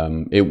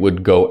 it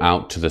would go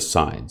out to the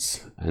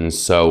sides. And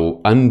so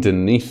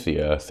underneath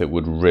the earth, it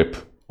would rip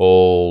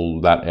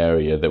all that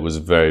area that was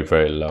very,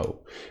 very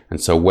low.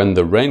 And so when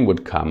the rain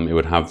would come, it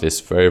would have this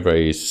very,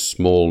 very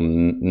small,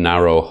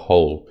 narrow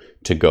hole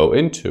to go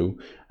into.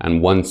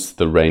 And once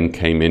the rain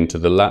came into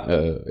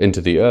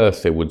the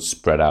earth, it would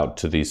spread out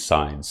to these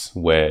sides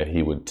where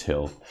he would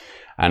till.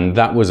 And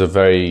that was a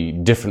very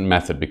different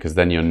method, because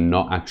then you're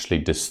not actually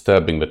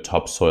disturbing the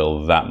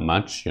topsoil that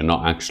much. You're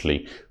not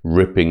actually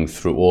ripping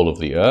through all of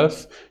the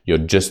earth. You're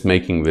just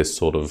making this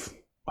sort of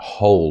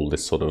hole,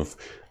 this sort of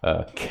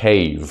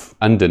cave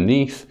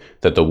underneath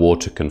that the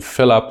water can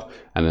fill up.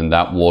 And then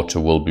that water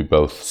will be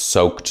both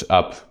soaked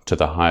up to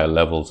the higher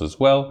levels as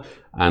well,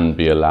 and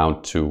be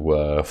allowed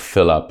to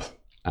fill up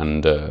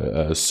and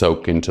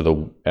soak into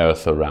the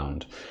earth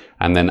around.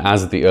 And then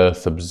as the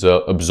earth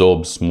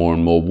absorbs more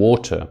and more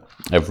water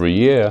every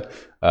year,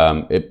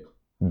 it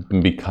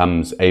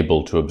becomes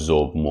able to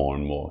absorb more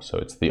and more. So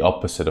it's the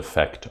opposite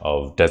effect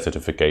of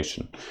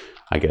desertification.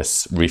 I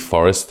guess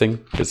reforesting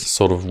is a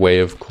sort of way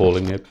of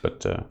calling it,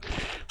 but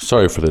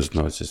sorry for those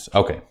noises.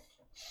 Okay,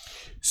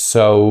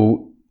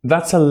 so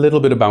that's a little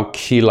bit about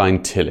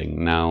keyline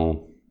tilling.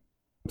 Now,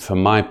 for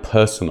my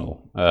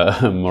personal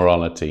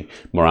morality,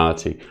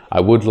 I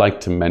would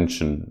like to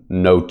mention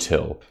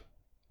no-till.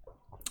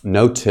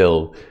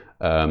 No-till,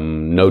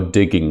 no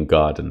digging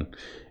garden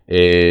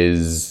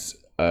is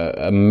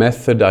a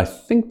method, I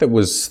think, that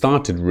was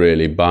started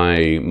really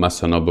by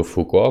Masanobu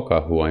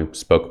Fukuoka, who I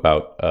spoke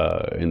about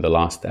in the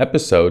last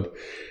episode.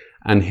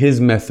 And his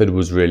method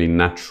was really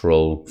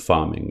natural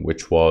farming,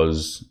 which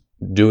was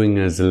doing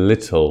as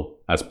little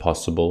as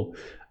possible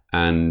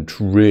and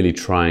really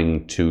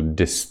trying to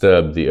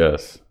disturb the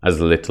earth as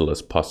little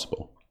as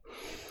possible.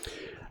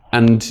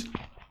 And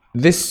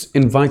this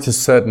invites a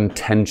certain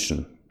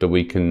tension that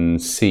we can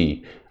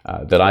see,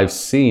 that I've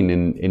seen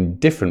in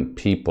different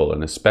people,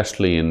 and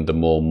especially in the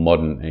more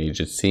modern age.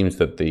 It seems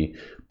that the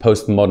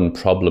postmodern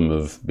problem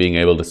of being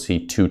able to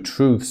see two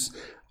truths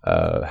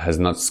has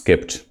not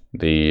skipped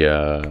the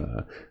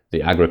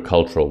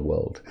agricultural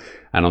world.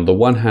 And on the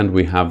one hand,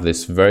 we have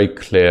this very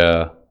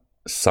clear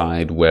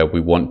side where we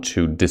want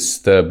to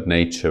disturb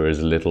nature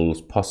as little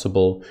as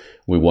possible.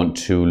 We want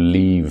to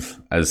leave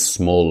as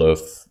small of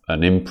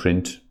an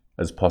imprint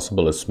as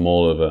possible, as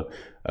small of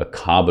a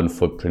carbon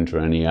footprint or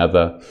any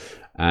other.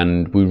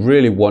 And we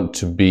really want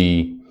to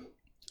be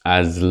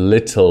as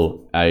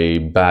little a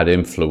bad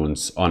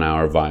influence on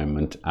our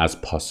environment as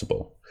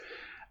possible.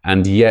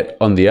 And yet,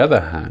 on the other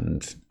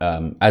hand,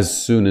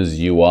 as soon as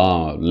you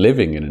are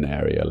living in an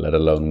area, let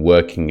alone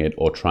working it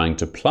or trying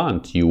to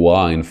plant, you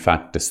are in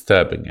fact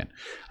disturbing it.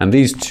 And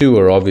these two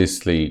are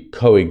obviously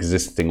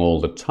coexisting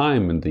all the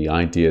time, and the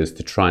idea is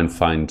to try and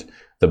find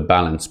the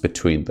balance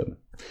between them.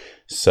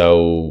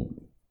 So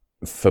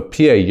for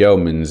P.A.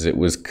 Yeomans, it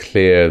was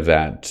clear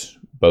that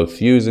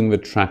both using the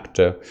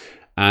tractor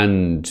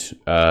and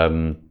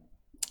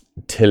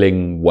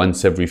tilling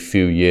once every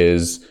few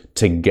years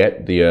to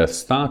get the earth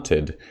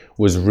started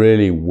was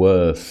really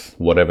worth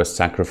whatever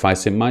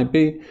sacrifice it might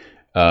be,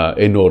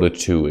 in order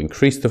to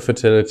increase the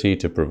fertility,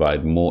 to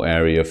provide more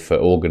area for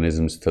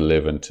organisms to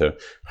live, and to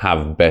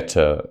have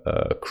better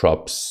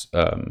crops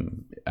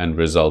and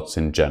results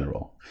in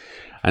general.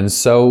 And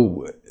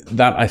so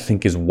that, I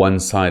think, is one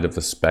side of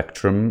the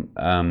spectrum.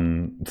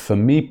 For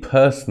me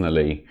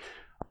personally,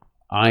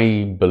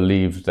 I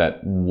believe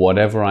that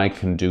whatever I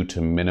can do to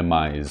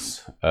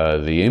minimize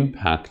the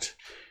impact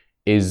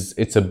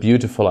it's a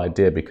beautiful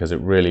idea, because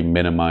it really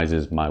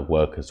minimizes my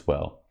work as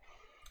well.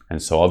 And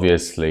so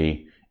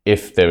obviously,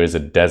 if there is a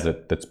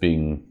desert that's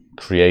being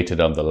created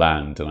on the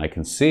land and I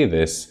can see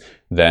this,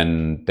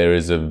 then there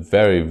is a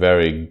very,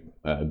 very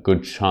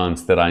good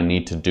chance that I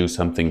need to do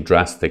something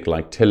drastic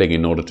like tilling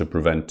in order to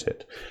prevent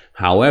it.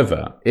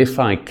 However, if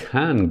I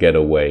can get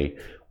away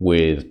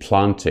with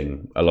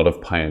planting a lot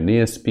of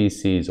pioneer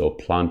species or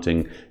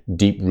planting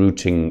deep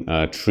rooting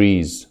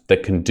trees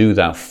that can do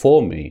that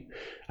for me,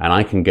 and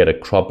I can get a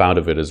crop out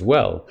of it as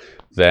well,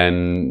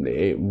 then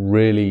it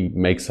really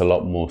makes a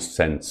lot more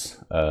sense,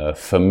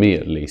 for me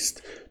at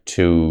least,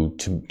 to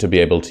be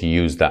able to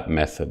use that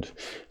method.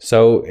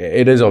 So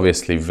it is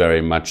obviously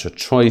very much a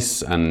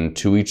choice and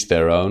to each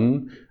their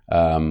own.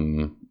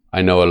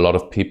 I know a lot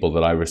of people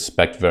that I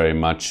respect very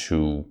much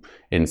who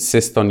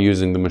insist on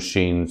using the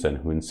machines and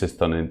who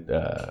insist on it,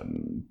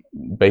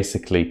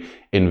 basically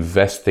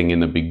investing in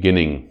the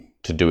beginning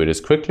to do it as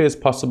quickly as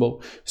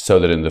possible so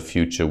that in the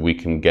future we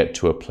can get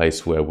to a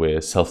place where we're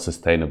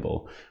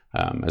self-sustainable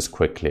as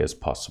quickly as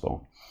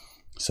possible.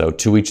 So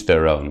to each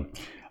their own.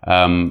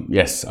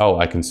 Yes, oh,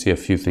 I can see a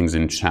few things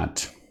in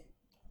chat.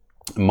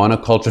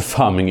 Monoculture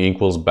farming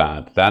equals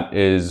bad. That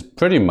is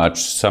pretty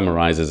much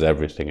summarizes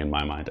everything in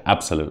my mind.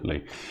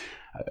 Absolutely.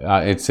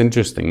 It's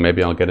interesting,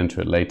 maybe I'll get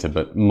into it later,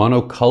 but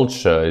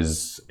monoculture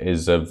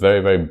is a very,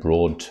 very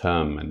broad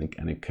term and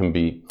it can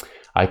be,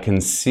 I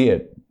can see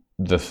it,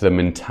 the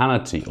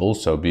mentality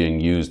also being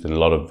used in a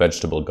lot of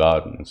vegetable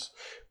gardens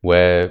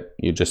where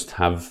you just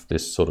have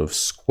this sort of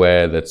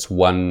square that's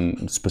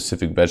one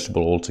specific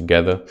vegetable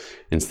altogether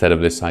instead of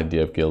this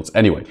idea of guilds.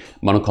 Anyway,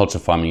 monoculture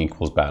farming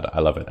equals bad. I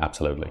love it,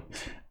 absolutely.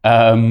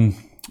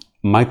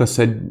 Michael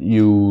said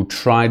you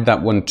tried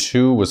that one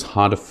too, was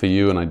harder for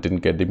you and I didn't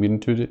get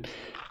into it.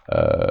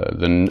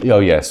 Oh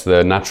yes,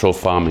 the natural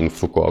farming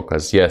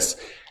Fukuokas. Yes,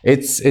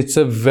 it's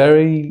a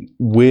very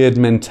weird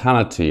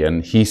mentality,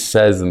 and he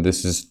says, and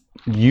this is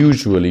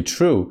usually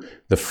true,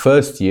 the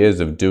first years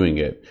of doing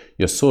it,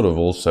 you're sort of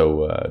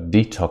also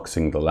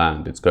detoxing the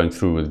land. It's going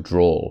through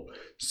withdrawal.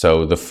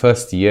 So the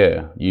first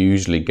year, you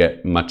usually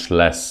get much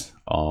less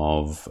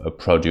of a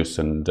produce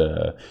and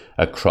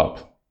a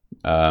crop.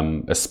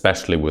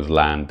 Especially with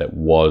land that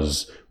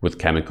was with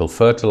chemical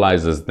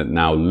fertilizers that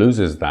now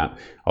loses that.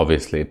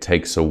 Obviously, it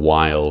takes a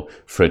while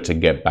for it to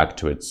get back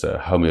to its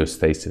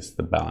homeostasis,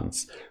 the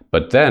balance.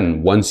 But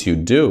then once you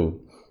do,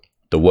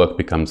 the work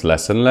becomes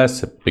less and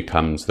less.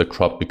 The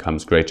crop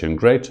becomes greater and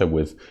greater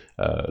with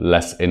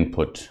less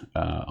input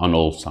on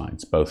all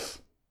sides,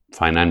 both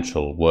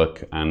financial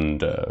work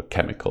and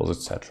chemicals,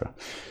 etc.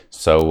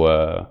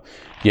 So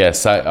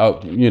yes,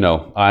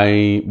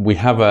 we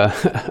have a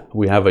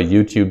we have a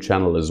YouTube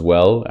channel as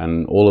well,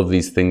 and all of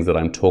these things that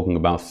I'm talking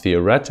about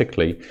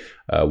theoretically,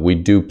 we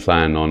do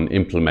plan on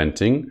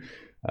implementing.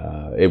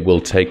 It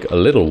will take a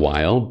little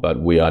while, but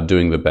we are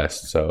doing the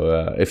best.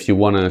 So if you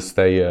want to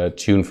stay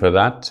tuned for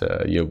that,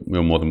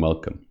 you're more than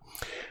welcome.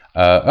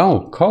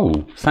 Oh,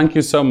 Cole, thank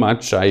you so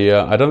much.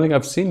 I don't think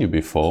I've seen you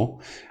before.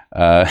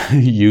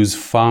 Use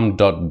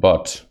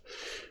farm.bot.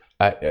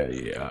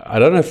 I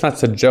don't know if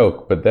that's a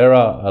joke, but there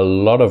are a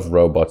lot of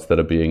robots that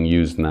are being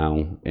used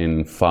now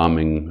in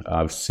farming.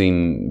 I've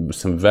seen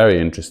some very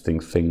interesting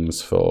things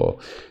for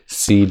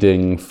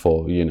seeding,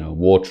 for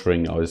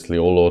watering, obviously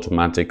all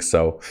automatic.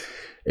 So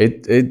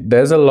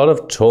there's a lot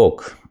of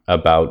talk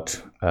about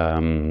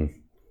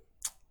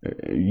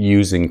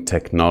using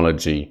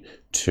technology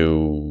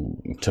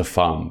to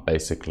farm,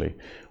 basically,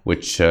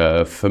 which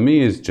for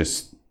me is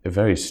just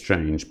very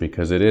strange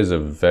because it is a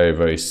very,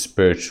 very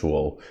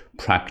spiritual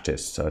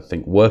practice. I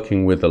think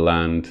working with the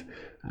land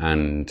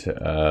and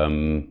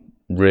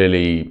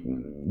really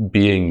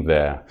being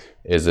there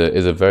is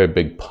a very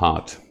big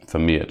part for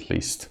me, at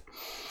least.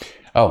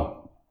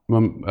 Oh,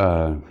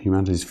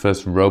 humanity's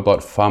first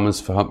robot farmers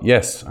for home.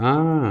 Yes,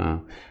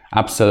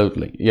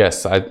 absolutely.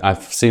 Yes,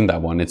 I've seen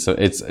that one.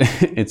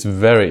 It's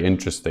very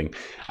interesting,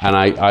 and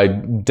I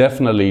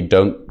definitely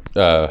don't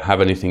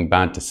have anything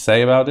bad to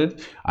say about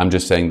it. I'm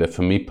just saying that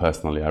for me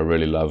personally, I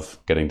really love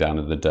getting down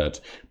in the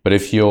dirt. But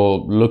if you're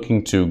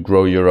looking to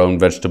grow your own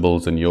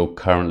vegetables and you're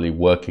currently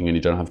working and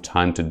you don't have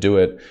time to do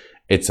it,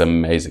 it's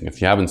amazing.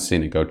 If you haven't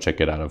seen it, go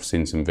check it out. I've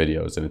seen some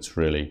videos and it's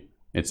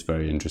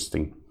very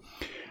interesting.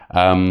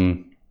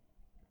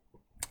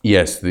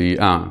 Yes,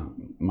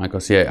 Michael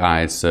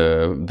C.A. it's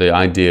the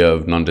idea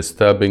of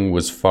non-disturbing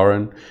was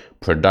foreign.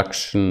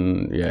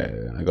 Production, yeah,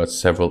 I got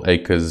several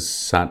acres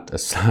set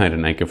aside,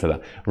 an acre for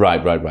that.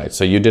 Right.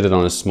 So you did it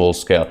on a small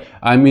scale.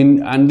 I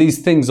mean, and these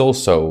things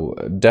also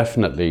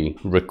definitely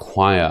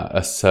require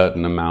a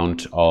certain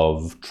amount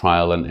of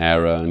trial and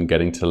error and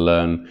getting to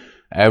learn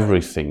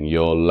everything,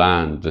 your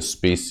land, the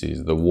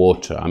species, the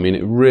water. I mean,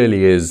 it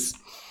really is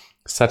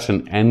such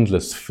an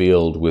endless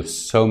field with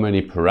so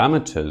many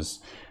parameters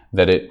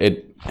that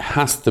it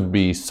has to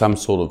be some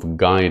sort of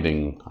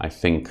guiding, I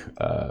think,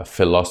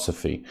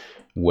 philosophy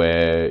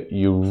where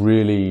you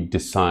really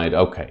decide,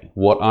 okay,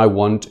 what I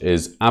want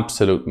is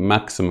absolute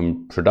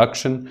maximum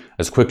production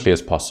as quickly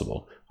as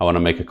possible. I want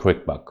to make a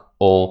quick buck.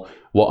 Or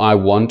what I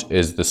want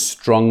is the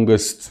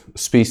strongest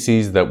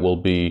species that will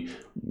be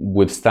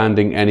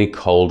withstanding any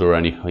cold or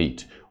any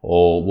heat.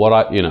 or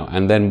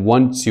and then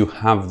once you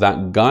have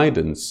that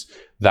guidance,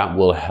 that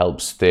will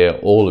help steer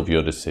all of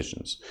your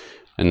decisions.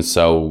 And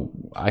so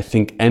I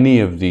think any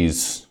of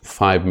these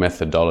 5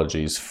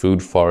 methodologies,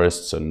 food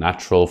forests or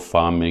natural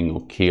farming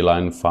or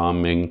keyline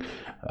farming,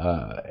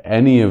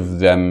 any of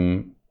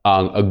them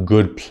are a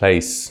good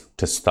place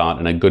to start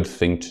and a good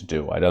thing to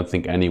do. I don't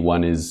think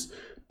anyone is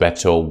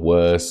better or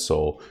worse,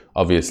 or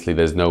obviously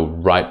there's no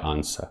right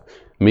answer.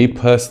 Me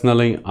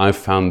personally, I've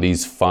found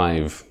these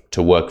 5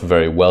 to work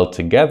very well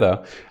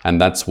together, and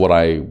that's what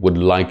I would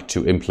like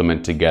to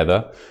implement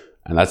together.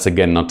 And that's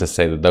again not to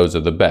say that those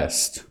are the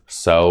best.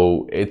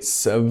 So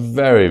it's a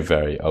very,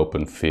 very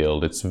open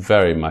field. It's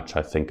very much,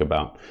 I think,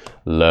 about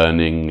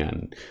learning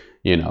and,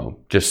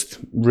 just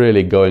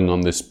really going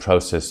on this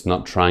process,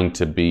 not trying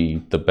to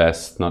be the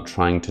best, not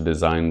trying to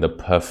design the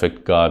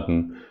perfect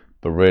garden,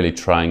 but really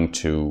trying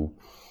to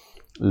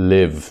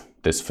live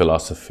this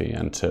philosophy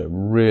and to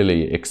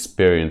really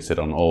experience it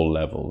on all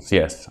levels.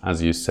 Yes,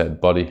 as you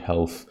said, body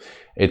health,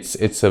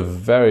 it's a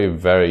very,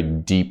 very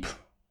deep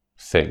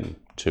thing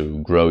to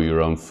grow your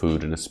own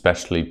food, and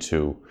especially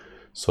to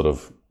sort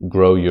of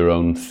grow your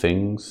own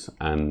things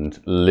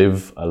and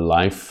live a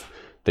life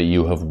that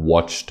you have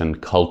watched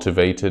and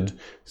cultivated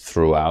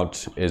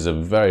throughout is a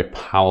very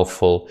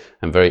powerful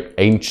and very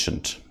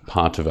ancient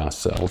part of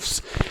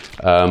ourselves.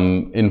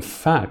 In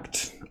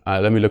fact,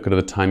 let me look at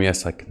the time.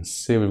 Yes, I can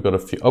see we've got a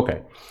few.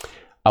 Okay.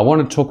 I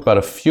want to talk about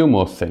a few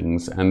more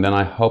things, and then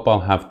I hope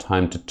I'll have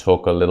time to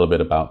talk a little bit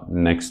about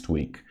next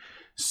week.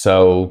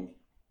 So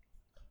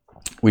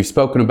we've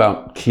spoken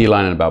about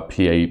Keyline and about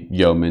PA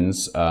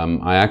Yeomans.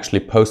 I actually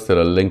posted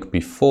a link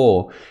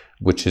before,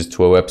 which is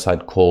to a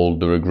website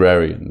called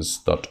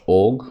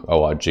theregrarians.org.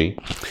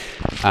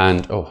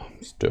 And, I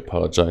do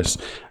apologize.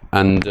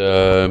 And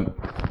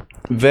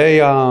they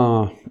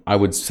are, I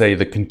would say,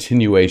 the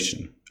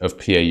continuation of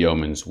PA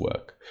Yeoman's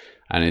work.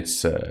 And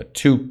it's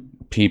 2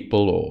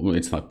 people, or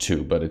it's not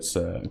 2, but it's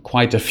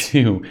quite a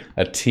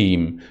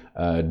team.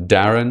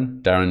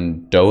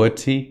 Darren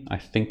Doherty, I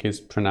think is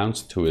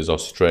pronounced, who is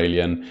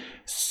Australian,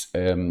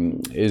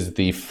 is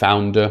the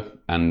founder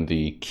and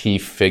the key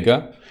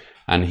figure.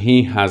 And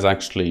he has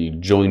actually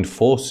joined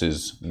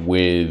forces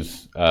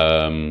with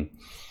PA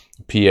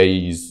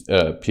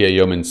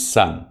Yeoman's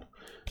son.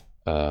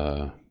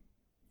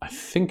 I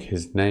think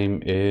his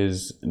name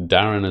is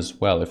Darren as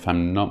well, if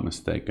I'm not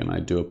mistaken. I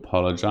do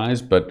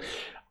apologize, but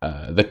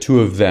the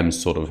 2 of them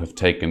sort of have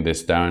taken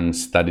this. Darren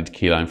studied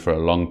Keyline for a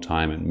long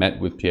time and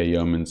met with PA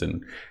Yeomans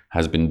and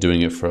has been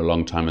doing it for a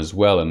long time as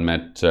well, and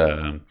met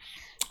a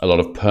lot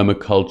of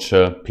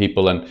permaculture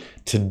people. And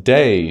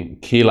today,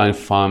 Keyline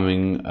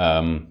farming,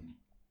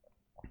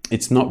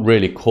 it's not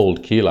really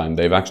called Keyline.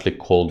 They've actually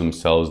called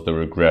themselves the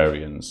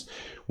Agrarians,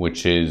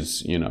 which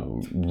is,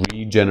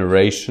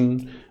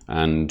 regeneration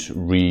and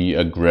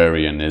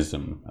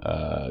re-agrarianism,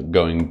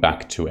 going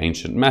back to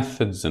ancient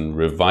methods and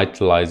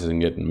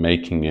revitalizing it and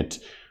making it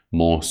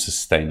more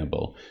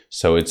sustainable.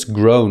 So it's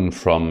grown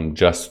from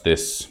just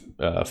this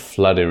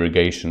flood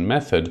irrigation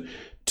method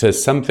to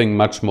something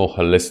much more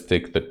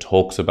holistic that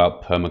talks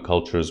about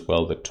permaculture as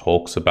well, that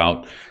talks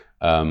about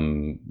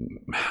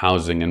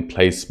housing and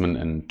placement,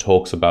 and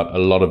talks about a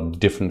lot of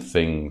different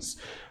things.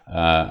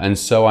 And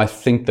so I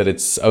think that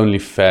it's only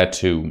fair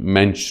to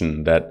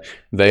mention that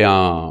they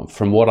are,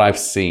 from what I've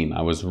seen,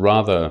 I was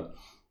rather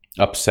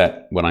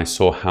upset when I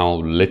saw how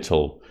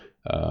little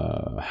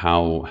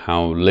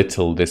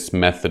this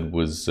method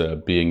was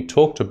being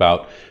talked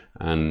about,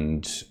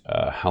 and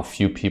how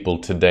few people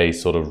today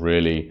sort of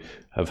really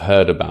have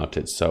heard about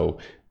it. So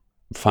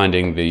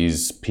finding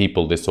these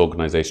people, this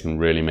organization,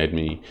 really made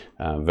me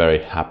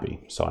very happy.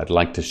 So I'd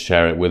like to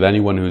share it with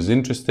anyone who's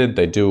interested.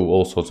 They do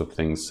all sorts of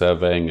things,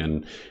 surveying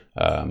and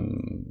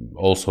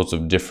all sorts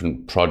of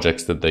different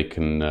projects that they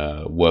can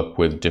work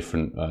with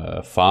different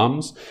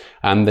farms.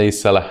 And they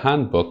sell a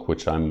handbook,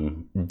 which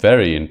I'm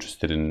very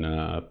interested in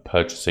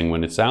purchasing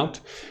when it's out,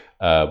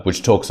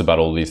 which talks about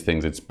all these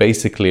things. It's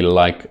basically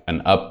like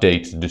an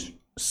updated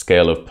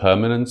scale of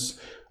permanence,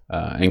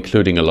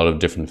 including a lot of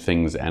different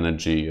things,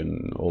 energy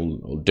and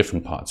all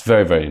different parts.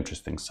 Very, very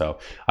interesting. So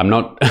I'm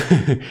not,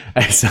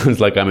 it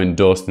sounds like I'm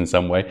endorsed in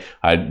some way.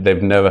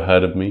 They've never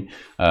heard of me.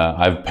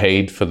 I've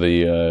paid for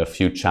the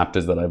few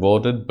chapters that I've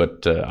ordered,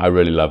 but I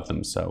really love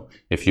them. So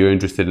if you're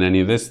interested in any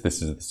of this,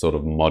 this is the sort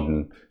of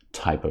modern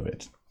type of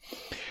it.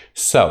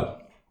 So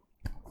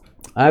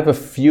I have a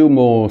few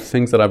more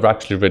things that I've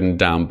actually written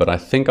down, but I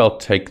think I'll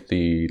take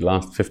the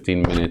last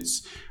 15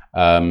 minutes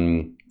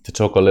to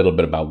talk a little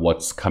bit about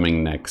what's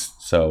coming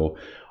next. So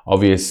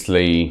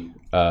obviously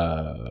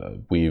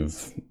we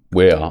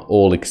are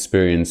all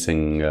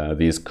experiencing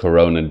these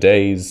Corona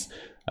days.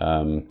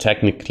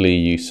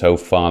 Technically, so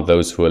far,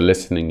 those who are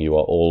listening, you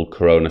are all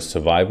Corona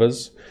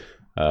survivors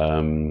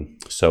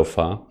so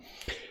far.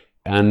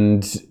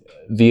 And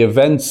the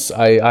events,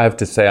 I have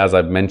to say, as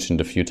I've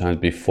mentioned a few times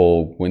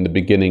before, in the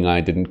beginning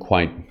I didn't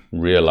quite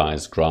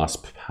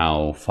grasp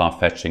how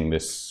far-fetching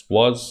this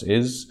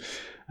is.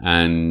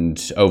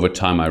 And over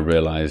time I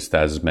realized,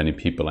 as many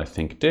people I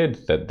think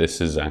did, that this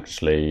is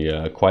actually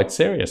quite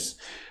serious.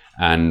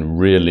 and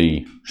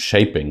really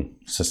shaping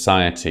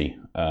society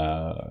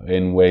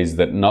in ways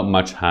that not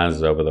much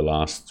has over the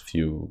last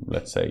few,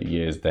 let's say,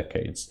 years,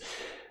 decades.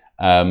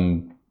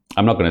 I'm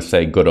not going to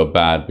say good or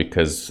bad,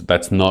 because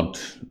that's not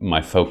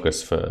my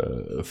focus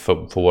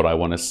for what I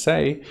want to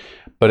say,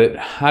 but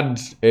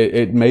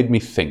it made me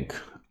think.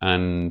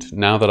 And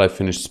now that I've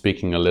finished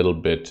speaking a little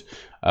bit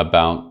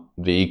about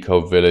the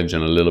eco-village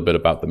and a little bit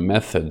about the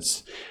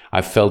methods,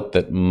 I felt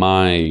that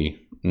my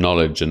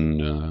knowledge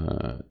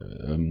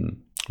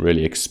and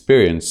really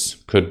experience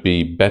could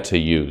be better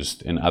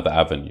used in other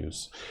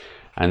avenues.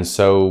 And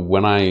so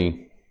when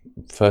I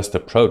first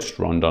approached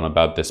Rondon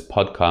about this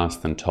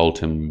podcast and told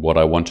him what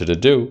I wanted to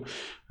do,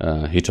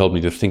 he told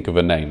me to think of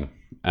a name.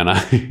 And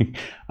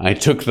I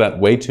took that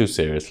way too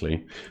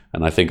seriously.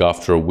 And I think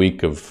after a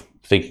week of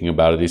thinking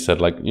about it, he said,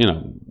 like,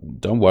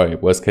 don't worry,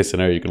 worst case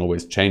scenario, you can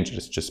always change it.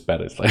 It's just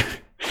better. It's like,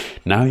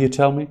 now you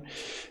tell me?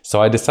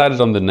 So I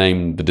decided on the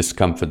name, The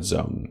Discomfort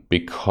Zone,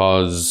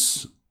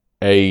 because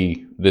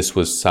this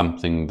was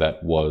something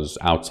that was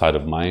outside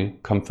of my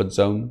comfort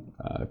zone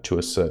to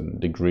a certain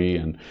degree.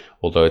 And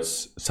although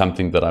it's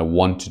something that I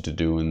wanted to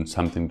do and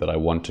something that I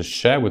want to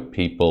share with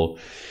people,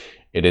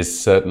 it is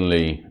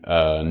certainly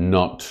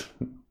not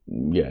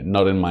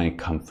in my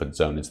comfort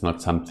zone. It's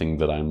not something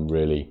that I'm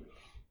really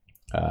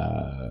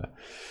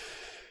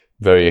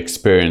very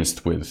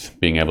experienced with,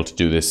 being able to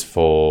do this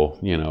for,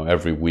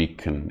 every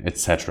week and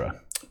etc.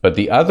 But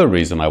the other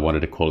reason I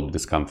wanted to call it the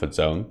Discomfort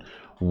Zone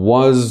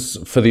was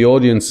for the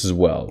audience as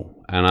well.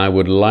 And I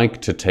would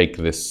like to take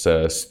this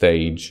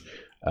stage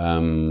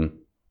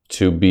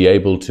to be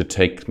able to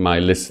take my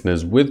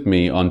listeners with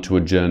me onto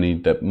a journey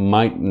that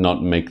might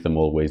not make them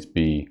always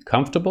be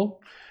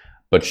comfortable,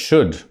 but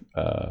should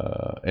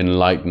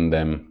enlighten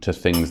them to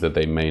things that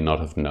they may not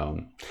have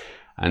known.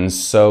 And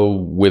so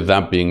with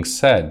that being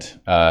said,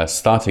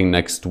 starting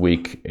next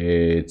week,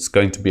 it's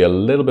going to be a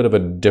little bit of a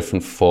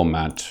different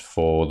format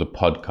for the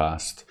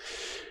podcast.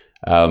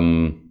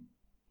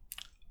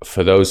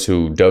 For those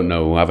who don't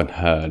know, who haven't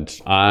heard,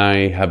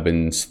 I have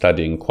been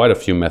studying quite a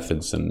few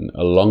methods, and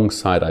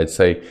alongside, I'd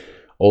say,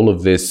 all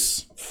of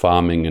this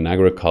farming and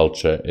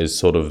agriculture is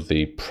sort of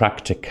the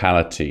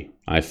practicality,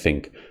 I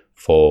think,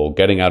 for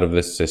getting out of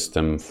this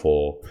system,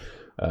 for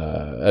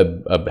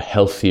a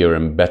healthier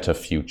and better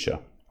future.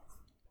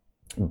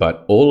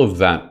 But all of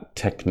that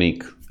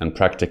technique and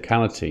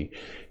practicality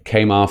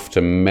came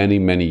after many,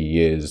 many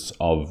years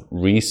of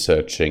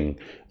researching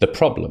the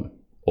problem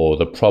or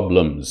the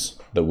problems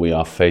that we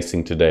are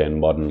facing today in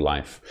modern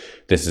life.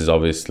 This is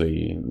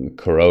obviously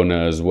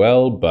Corona as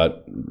well,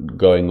 but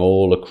going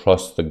all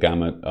across the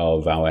gamut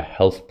of our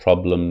health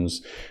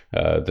problems,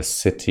 the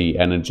city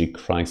energy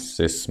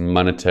crisis,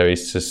 monetary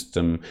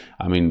system.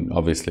 I mean,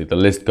 obviously the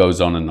list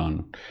goes on and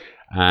on.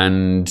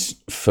 And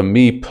for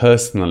me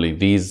personally,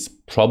 these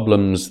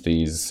problems,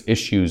 these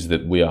issues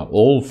that we are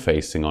all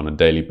facing on a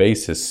daily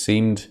basis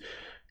seemed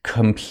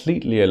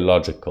completely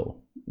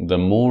illogical. The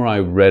more I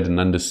read and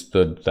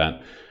understood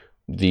that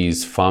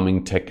these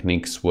farming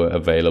techniques were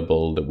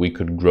available, that we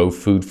could grow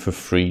food for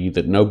free,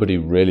 that nobody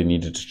really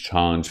needed to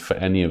charge for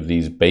any of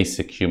these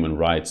basic human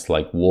rights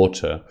like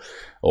water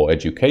or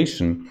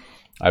education,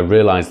 I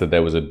realized that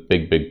there was a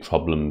big, big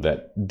problem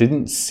that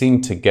didn't seem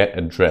to get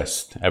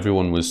addressed.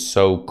 Everyone was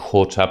so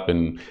caught up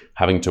in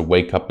having to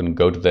wake up and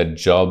go to their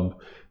job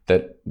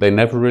that they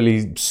never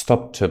really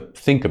stopped to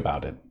think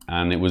about it.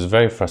 And it was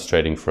very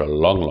frustrating for a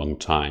long, long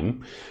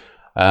time.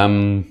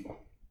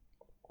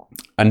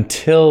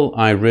 Until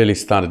I really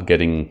started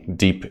getting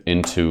deep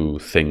into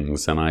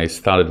things and I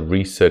started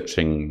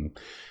researching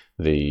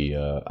the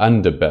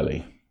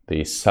underbelly,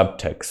 the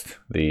subtext,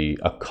 the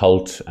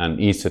occult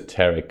and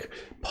esoteric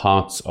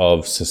parts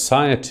of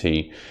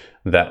society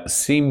that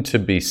seem to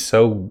be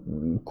so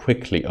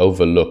quickly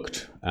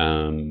overlooked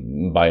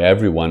by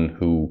everyone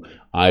who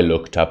I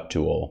looked up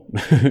to or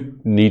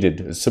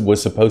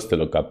was supposed to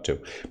look up to.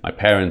 My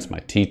parents, my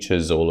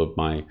teachers, all of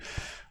my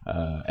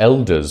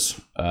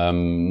elders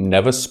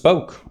never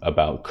spoke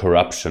about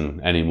corruption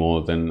any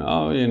more than,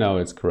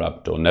 it's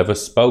corrupt, or never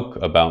spoke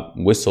about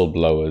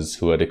whistleblowers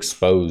who had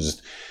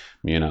exposed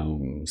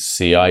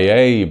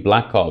CIA,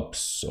 Black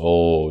Ops,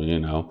 or,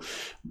 the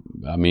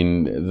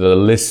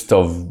list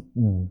of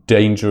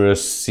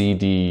dangerous,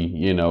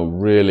 seedy,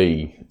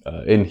 really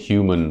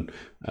inhuman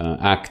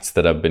acts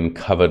that have been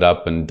covered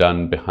up and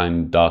done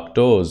behind dark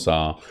doors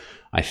are,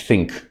 I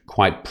think,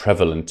 quite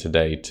prevalent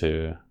today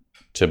to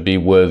be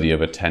worthy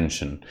of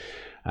attention.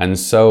 And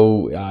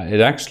so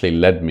it actually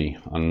led me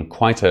on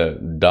quite a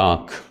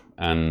dark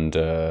and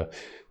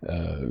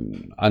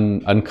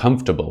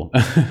uncomfortable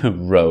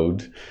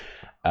road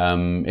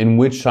in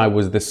which I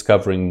was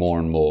discovering more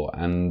and more.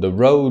 And the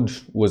road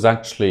was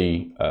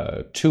actually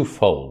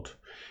twofold.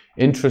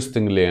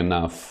 Interestingly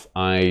enough,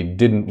 I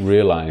didn't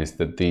realize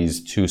that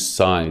these two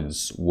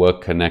sides were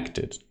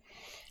connected,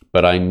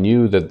 but I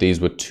knew that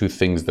these were two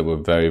things that were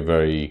very,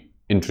 very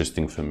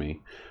interesting for me.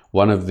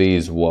 One of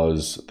these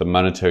was the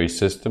monetary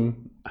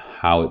system,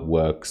 how it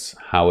works,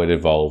 how it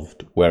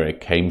evolved, where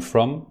it came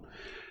from.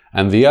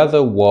 And the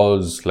other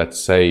was, let's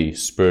say,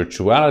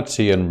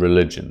 spirituality and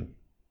religion.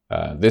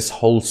 This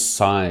whole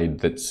side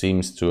that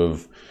seems to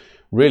have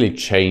really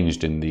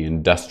changed in the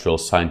industrial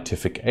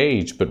scientific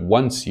age, but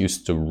once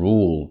used to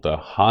rule the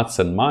hearts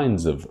and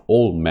minds of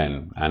all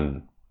men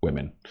and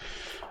women.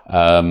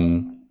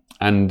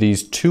 And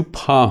these two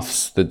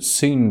paths that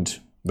seemed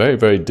very,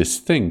 very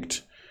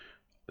distinct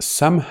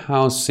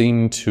somehow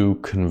seem to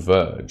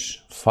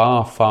converge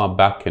far, far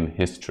back in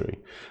history.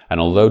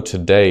 And although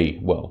today,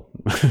 well,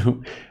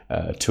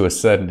 to a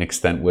certain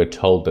extent, we're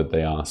told that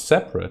they are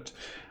separate,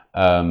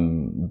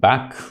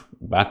 back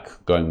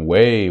going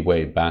way,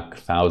 way back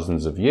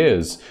thousands of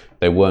years,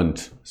 they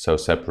weren't so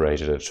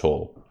separated at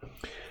all.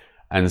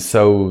 And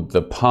so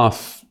the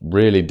path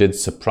really did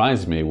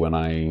surprise me when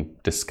I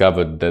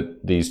discovered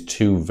that these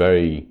two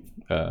very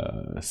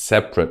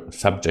separate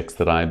subjects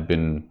that I'd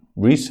been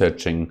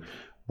researching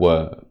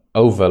were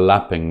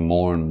overlapping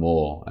more and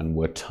more and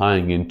were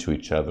tying into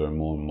each other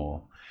more and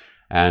more.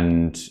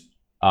 And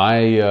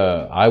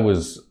I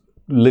was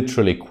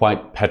literally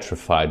quite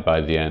petrified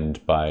by the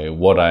end by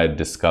what I had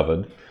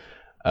discovered.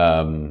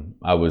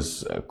 I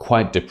was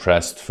quite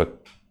depressed for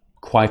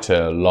quite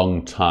a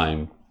long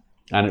time,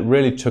 and it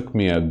really took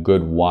me a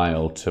good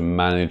while to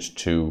manage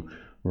to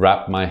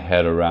wrap my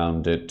head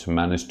around it, to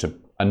manage to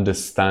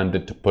understand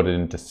it, to put it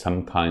into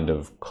some kind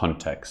of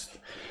context.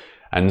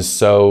 And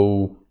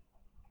so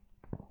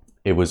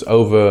it was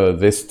over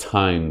this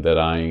time that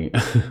I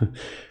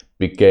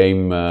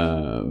became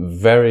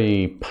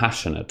very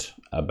passionate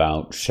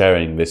about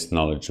sharing this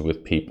knowledge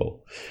with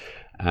people.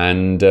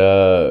 And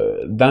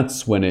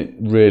that's when it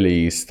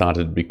really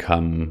started to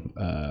become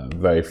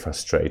very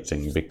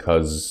frustrating,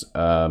 because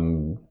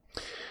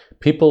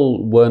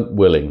people weren't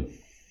willing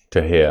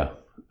to hear,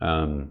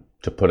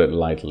 to put it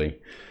lightly.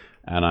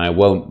 And I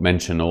won't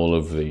mention all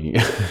of the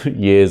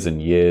years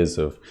and years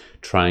of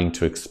trying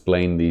to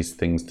explain these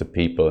things to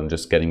people and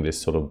just getting this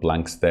sort of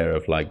blank stare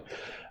of like,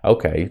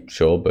 okay,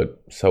 sure,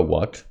 but so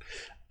what?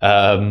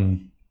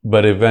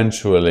 But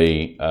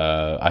eventually,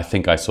 I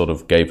think I sort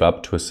of gave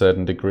up to a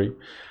certain degree,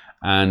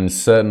 and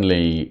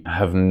certainly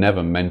have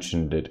never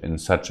mentioned it in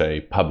such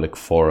a public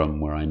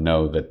forum where I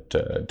know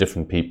that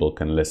different people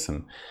can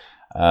listen.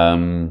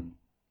 And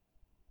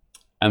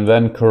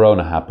then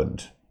Corona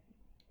happened,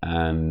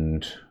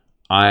 and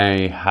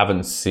I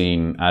haven't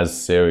seen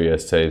as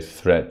serious a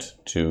threat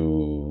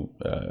to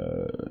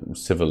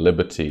civil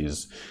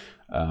liberties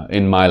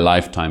in my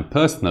lifetime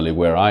personally,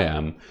 where I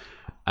am,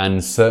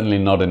 and certainly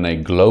not in a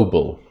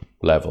global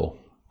level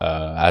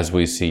as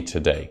we see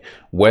today.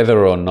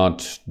 Whether or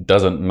not,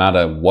 doesn't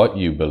matter what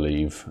you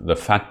believe, the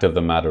fact of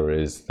the matter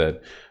is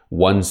that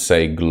once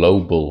a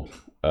global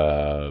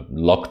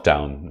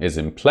lockdown is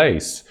in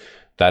place,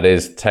 that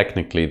is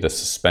technically the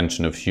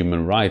suspension of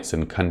human rights,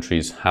 and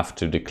countries have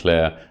to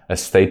declare a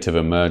state of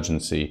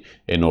emergency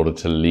in order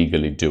to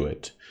legally do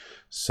it.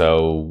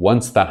 So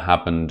once that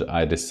happened,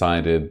 I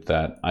decided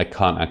that I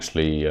can't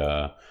actually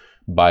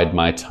bide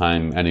my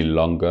time any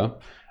longer.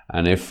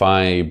 And if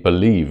I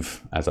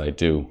believe, as I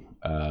do,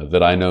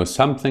 that I know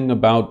something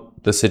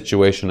about the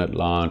situation at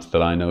large,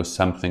 that I know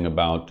something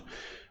about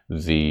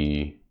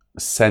the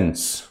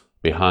sense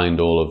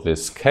behind all of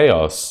this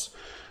chaos,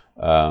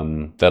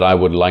 that I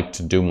would like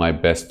to do my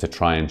best to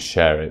try and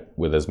share it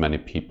with as many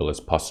people as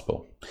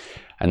possible.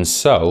 And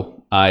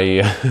so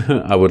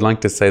I would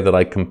like to say that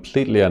I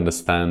completely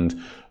understand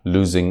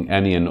losing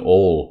any and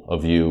all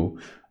of you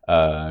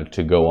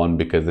to go on,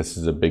 because this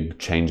is a big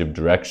change of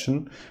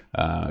direction.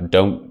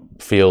 Don't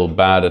feel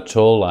bad at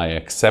all. I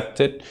accept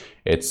it.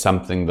 It's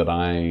something that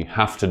I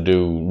have to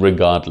do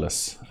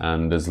regardless.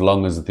 And as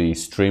long as the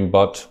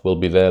Streambot will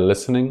be there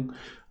listening,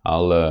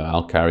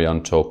 I'll carry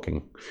on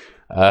talking.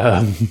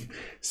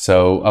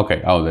 So,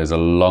 okay. Oh, there's a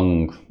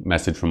long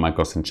message from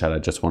Micros in chat I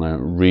just want to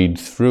read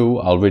through.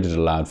 I'll read it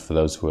aloud for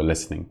those who are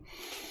listening.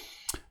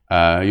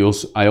 I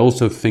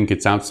also think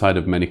it's outside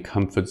of many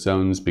comfort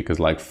zones, because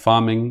like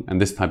farming and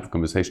this type of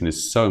conversation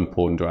is so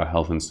important to our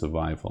health and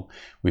survival.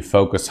 We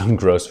focus on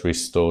grocery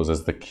stores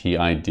as the key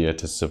idea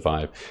to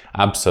survive.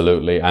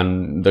 Absolutely.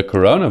 And the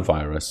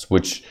coronavirus,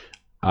 which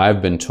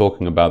I've been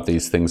talking about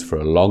these things for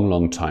a long,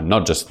 long time.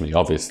 Not just me,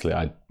 obviously.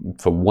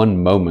 For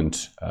one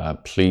moment,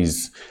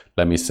 please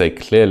let me say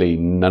clearly,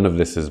 none of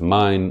this is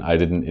mine. I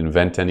didn't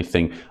invent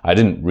anything. I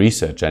didn't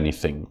research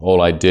anything.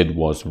 All I did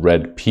was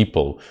read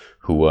people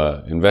who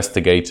were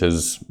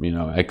investigators,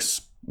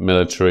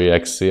 ex-military,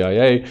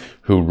 ex-CIA,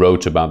 who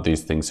wrote about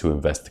these things, who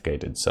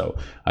investigated. So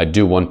I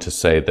do want to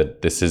say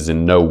that this is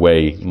in no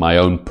way my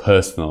own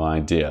personal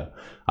idea.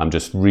 I'm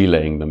just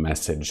relaying the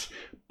message.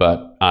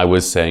 But I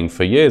was saying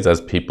for years, as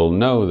people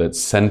know, that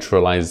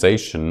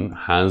centralization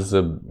has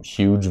a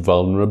huge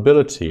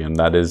vulnerability, and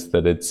that is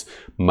that it's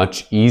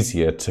much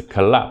easier to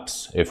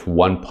collapse. If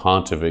one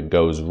part of it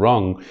goes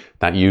wrong,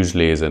 that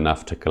usually is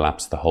enough to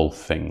collapse the whole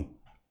thing.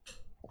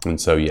 And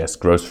so, yes,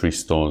 grocery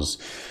stores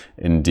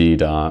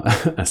indeed are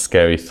a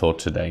scary thought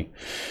today.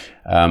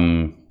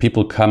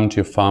 People come to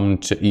your farm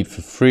to eat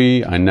for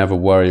free. I never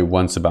worry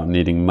once about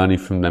needing money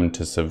from them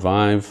to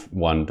survive.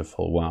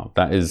 Wonderful. Wow.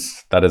 That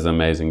is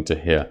amazing to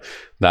hear.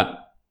 That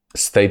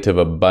state of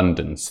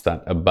abundance,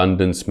 that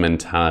abundance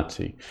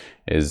mentality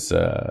is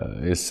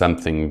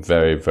something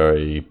very,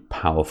 very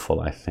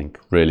powerful, I think.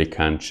 Really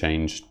can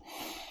change.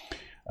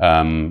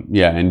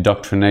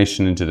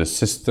 Indoctrination into the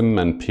system,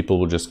 and people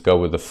will just go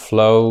with the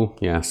flow.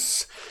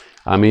 Yes.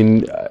 I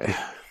mean,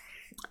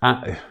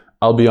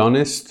 I'll be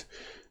honest,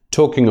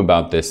 talking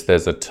about this,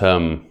 there's a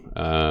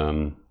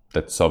term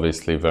that's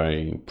obviously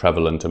very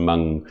prevalent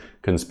among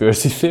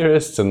conspiracy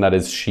theorists, and that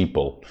is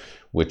sheeple,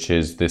 which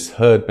is this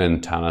herd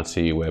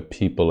mentality where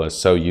people are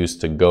so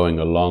used to going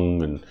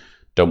along and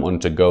don't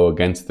want to go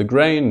against the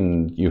grain,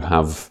 and you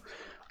have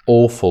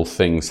awful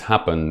things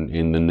happen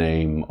in the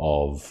name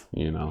of,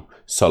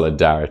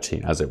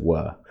 solidarity, as it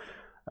were.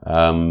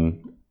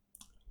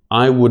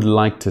 I would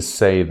like to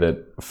say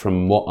that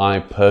from what I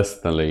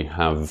personally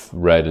have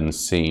read and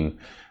seen,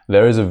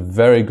 there is a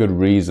very good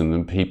reason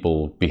that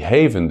people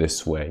behave in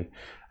this way.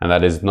 And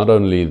that is not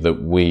only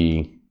that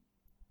we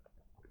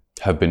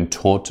have been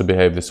taught to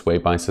behave this way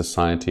by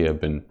society, have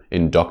been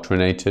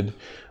indoctrinated,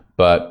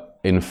 but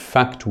in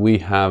fact we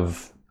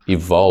have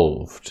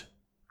evolved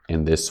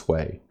in this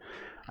way.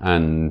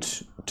 And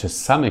to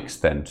some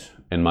extent,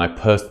 in my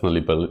personal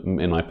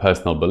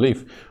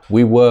belief,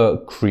 we were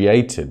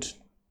created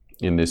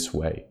in this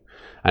way.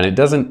 And it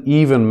doesn't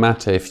even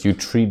matter if you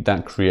treat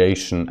that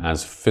creation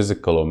as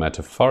physical or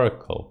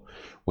metaphorical.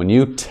 When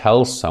you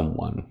tell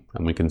someone,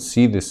 and we can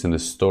see this in the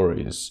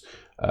stories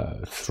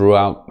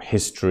throughout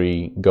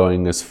history,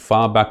 going as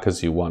far back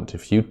as you want,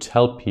 if you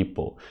tell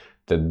people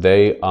that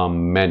they are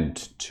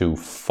meant to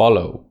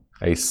follow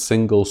a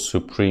single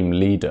supreme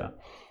leader,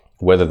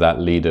 whether that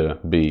leader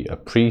be a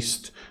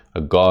priest,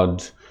 a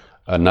god,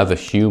 another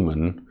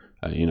human,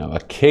 a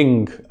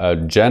king, a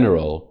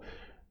general,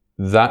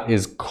 that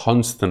is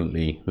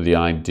constantly the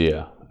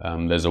idea.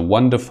 There's a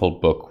wonderful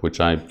book which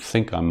I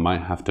think I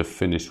might have to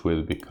finish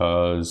with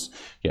because,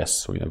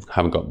 yes, we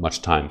haven't got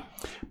much time.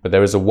 But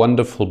there is a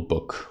wonderful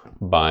book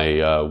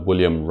by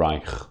Wilhelm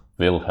Reich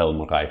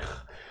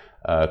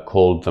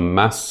called The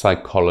Mass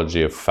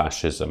Psychology of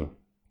Fascism.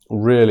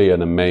 Really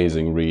an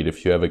amazing read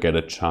if you ever get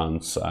a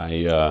chance.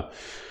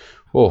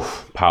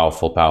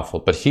 Powerful.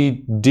 But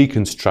he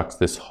deconstructs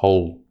this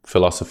whole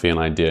philosophy and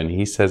idea, and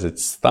he says it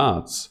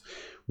starts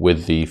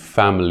with the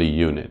family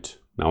unit.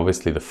 Now,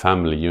 obviously, the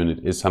family unit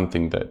is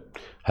something that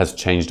has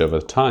changed over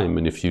time.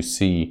 And if you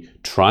see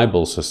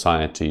tribal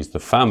societies, the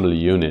family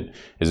unit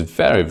is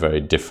very, very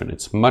different.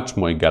 It's much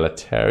more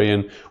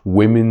egalitarian.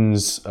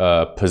 Women's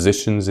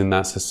positions in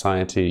that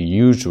society are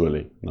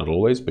usually, not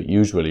always, but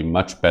usually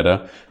much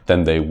better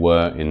than they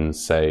were in,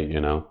 say,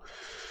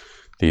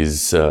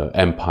 these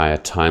empire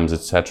times,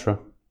 etc.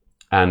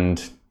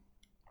 And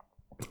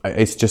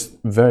it's just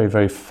very,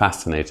 very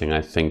fascinating,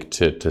 I think,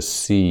 to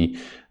see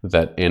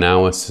that in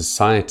our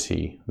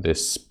society,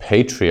 this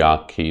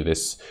patriarchy,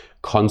 this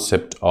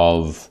concept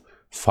of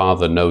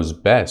father knows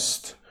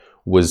best,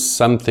 was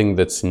something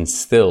that's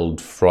instilled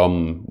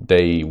from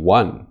day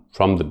one,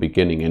 from the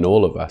beginning in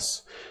all of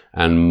us.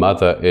 And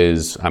mother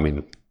is,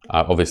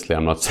 obviously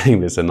I'm not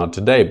saying this and not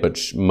today, but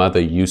mother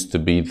used to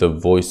be the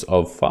voice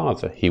of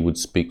father. He would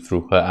speak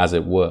through her, as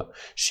it were.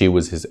 She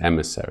was his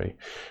emissary.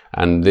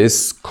 And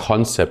this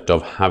concept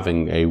of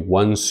having a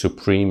one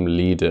supreme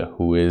leader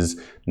who is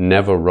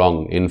never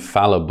wrong,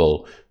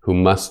 infallible, who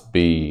must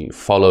be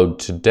followed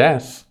to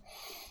death,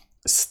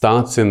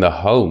 starts in the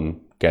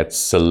home, gets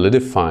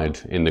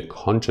solidified in the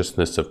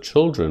consciousness of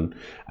children,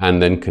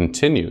 and then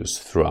continues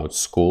throughout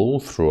school,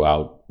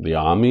 throughout the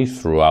army,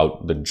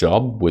 throughout the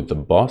job with the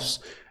boss,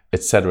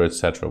 etc.,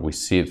 etc. We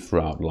see it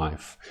throughout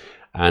life.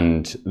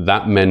 And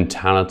that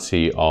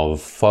mentality of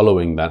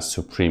following that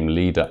supreme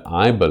leader,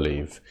 I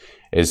believe,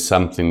 is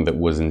something that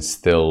was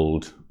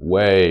instilled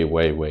way,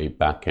 way, way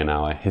back in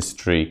our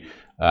history,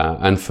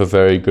 and for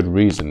very good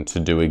reason, to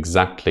do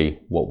exactly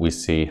what we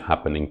see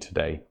happening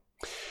today.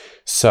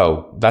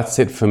 So that's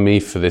it for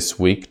me for this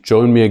week.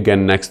 Join me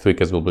again next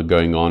week as we'll be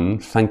going on.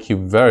 Thank you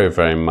very,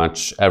 very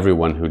much,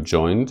 everyone who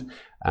joined,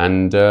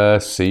 and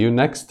see you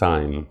next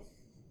time.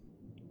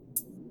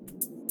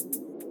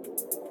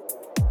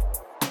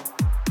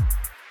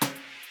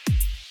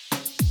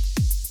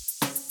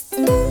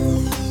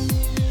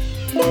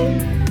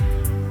 Thank you.